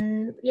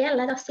 and yeah,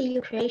 let us see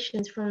your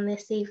creations from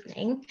this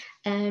evening.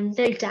 No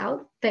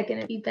doubt they're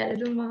going to be better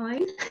than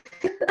mine.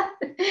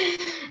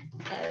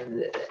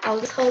 I'll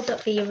just hold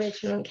up the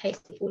original in case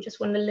people just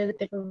want a little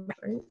bit of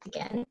reference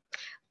again.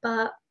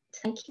 But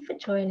thank you for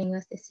joining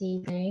us this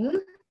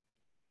evening.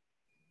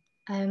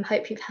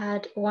 Hope you've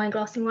had a wine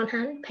glass in one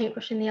hand,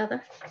 paintbrush in the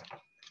other.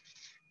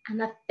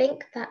 And I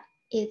think that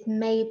is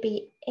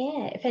maybe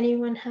it. If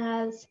anyone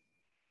has...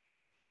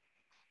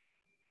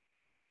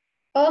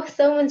 Oh,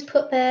 someone's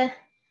put their...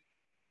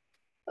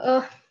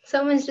 Oh,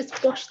 someone's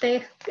just washed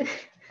their...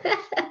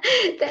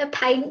 their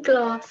paint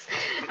glass,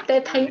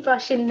 their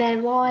paintbrush in their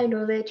wine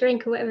or their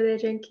drink or whatever they're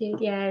drinking.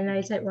 Yeah, no,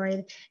 don't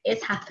worry.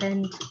 It's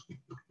happened.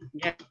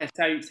 Yeah,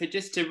 so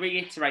just to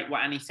reiterate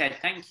what Annie said,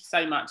 thank you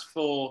so much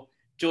for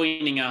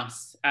joining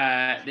us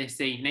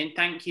this evening.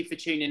 Thank you for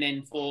tuning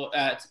in to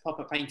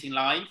PopUp Painting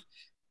Live.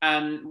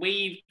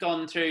 We've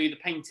gone through the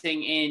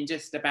painting in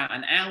just about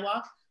an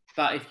hour,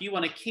 but if you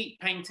want to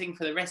keep painting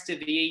for the rest of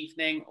the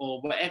evening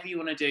or whatever you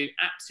want to do,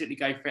 absolutely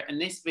go for it.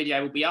 And this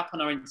video will be up on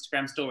our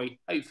Instagram story,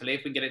 hopefully, if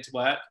we can get it to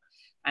work.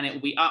 And it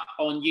will be up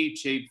on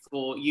YouTube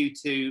for you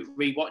to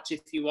rewatch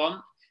if you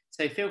want.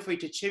 So feel free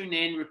to tune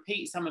in,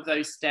 repeat some of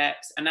those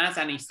steps. And as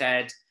Annie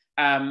said,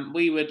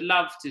 we would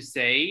love to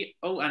see...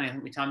 Oh, Annie, I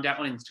think we timed out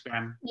on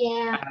Instagram.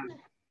 Yeah.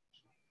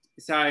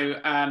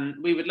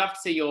 We would love to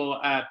see your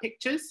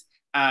pictures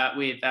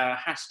with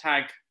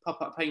hashtag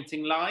PopUp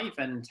Painting Live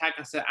and tag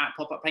us at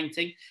PopUp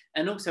Painting.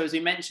 And also, as we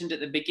mentioned at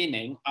the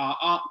beginning, our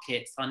art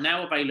kits are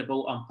now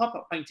available on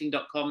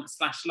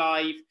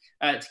popuppainting.com/live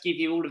to give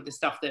you all of the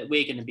stuff that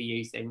we're going to be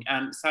using.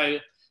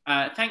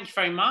 Thank you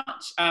very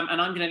much. And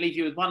I'm going to leave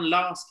you with one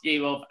last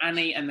view of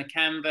Annie and the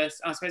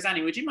canvas. I suppose,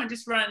 Annie, would you mind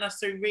just running us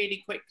through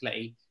really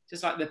quickly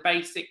just like the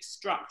basic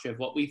structure of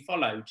what we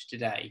followed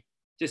today,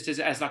 just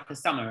as like a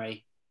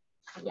summary?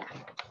 Yeah.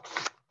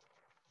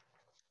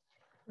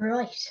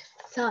 Right,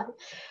 so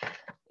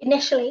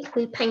initially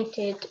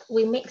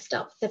we mixed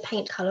up the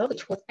paint colour,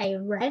 which was a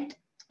red,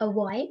 a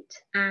white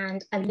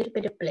and a little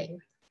bit of blue.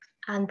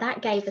 And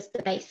that gave us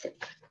the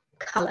basic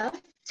colour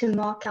to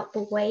mark out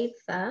the wave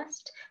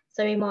first.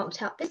 So we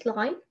marked out this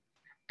line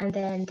and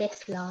then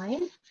this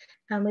line,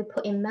 and we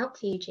put in Mount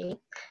Fuji.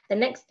 The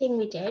next thing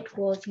we did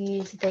was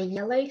use the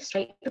yellow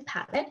straight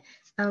palette,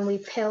 and we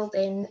filled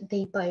in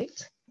the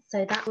boat.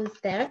 So that was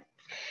there.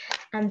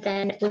 And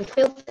then we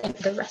filled in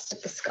the rest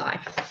of the sky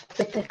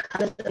with the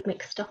colours that we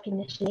mixed up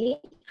initially.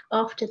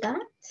 After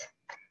that,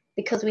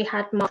 because we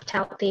had marked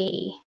out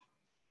the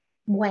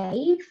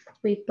wave,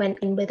 we went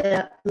in with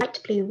a light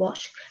blue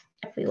wash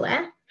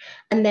everywhere.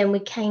 And then we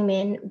came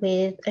in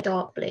with a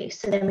dark blue.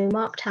 So then we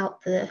marked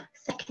out the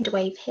second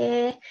wave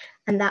here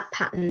and that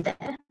pattern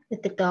there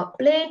with the dark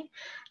blue.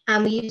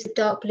 And we used the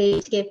dark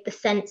blue to give the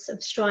sense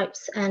of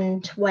stripes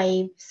and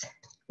waves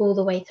all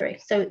the way through.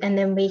 So, and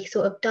then we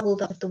sort of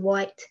doubled up the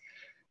white,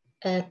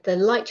 the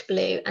light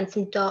blue and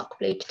some dark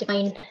blue to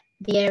define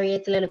the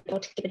areas a little bit more,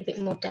 to give it a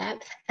bit more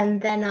depth. And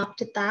then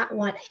after that,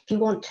 if you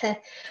want to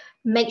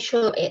make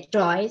sure it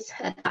dries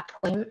at that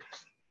point,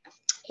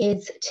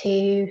 is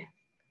to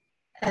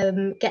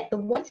get the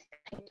white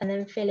paint and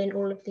then fill in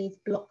all of these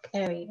block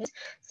areas.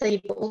 So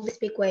you've got all this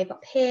big wave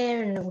up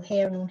here and all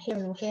here and all here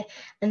and all here,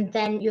 and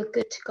then you're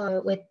good to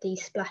go with the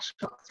splash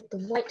marks with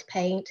the white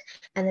paint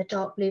and the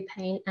dark blue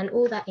paint, and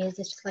all that is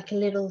just like a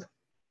little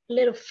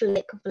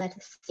flick of letter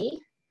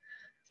C.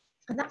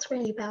 And that's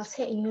really about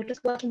it. And you're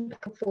just working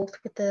back and forth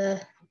with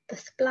the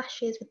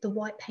splashes with the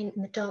white paint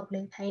and the dark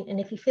blue paint. And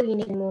if you feel you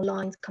need more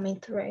lines coming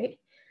through,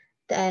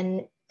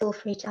 then feel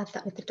free to add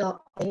that with the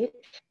dark blue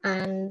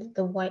and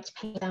the white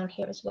paint down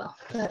here as well.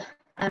 But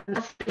as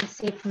you can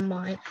see from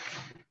mine,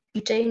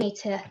 you do need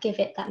to give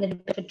it that little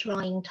bit of a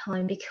drying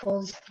time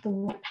because the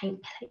white paint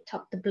picked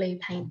up the blue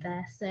paint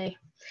there. So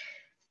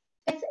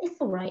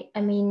it's all right.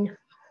 I mean,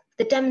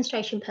 the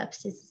demonstration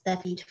purposes is there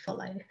for you to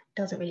follow. It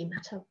doesn't really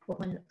matter what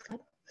one looks like.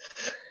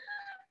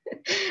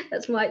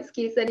 That's my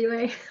excuse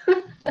anyway.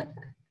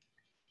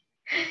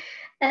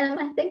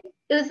 I think,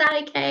 was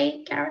that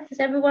okay, Gareth? Is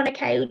everyone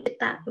okay with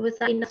that? Was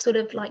that enough sort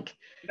of like...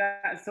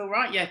 That's all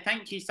right. Yeah,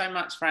 thank you so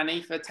much,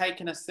 Franny, for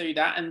taking us through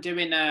that and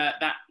doing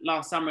that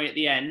last summary at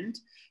the end.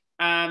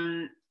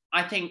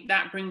 I think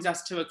that brings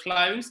us to a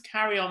close.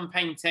 Carry on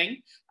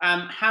painting.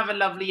 Have a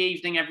lovely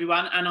evening,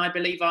 everyone. And I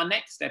believe our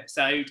next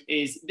episode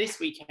is this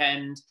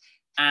weekend,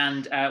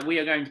 and we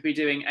are going to be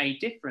doing a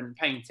different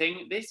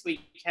painting this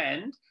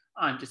weekend.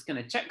 I'm just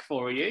going to check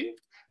for you.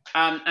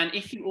 And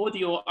if you order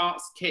your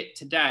arts kit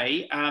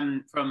today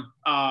from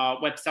our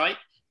website,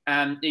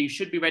 you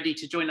should be ready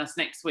to join us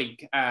next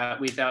week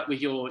with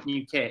your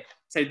new kit.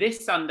 So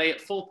this Sunday at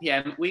 4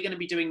 p.m, we're going to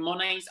be doing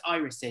Monet's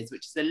Irises,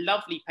 which is a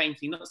lovely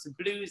painting, lots of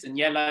blues and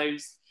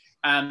yellows.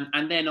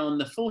 And then on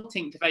the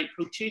 14th of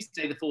April,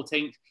 Tuesday the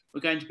 14th,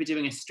 we're going to be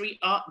doing a street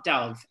art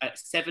dove at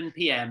 7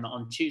 p.m.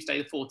 on Tuesday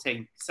the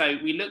 14th. So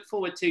we look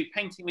forward to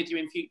painting with you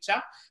in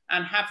future,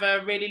 and have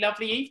a really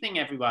lovely evening,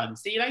 everyone.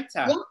 See you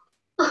later. Yeah.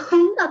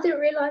 I didn't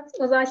realise,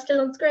 was I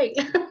still on screen?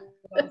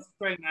 On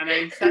screen,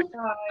 Annie. So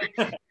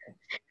bye.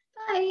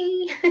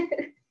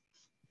 Bye.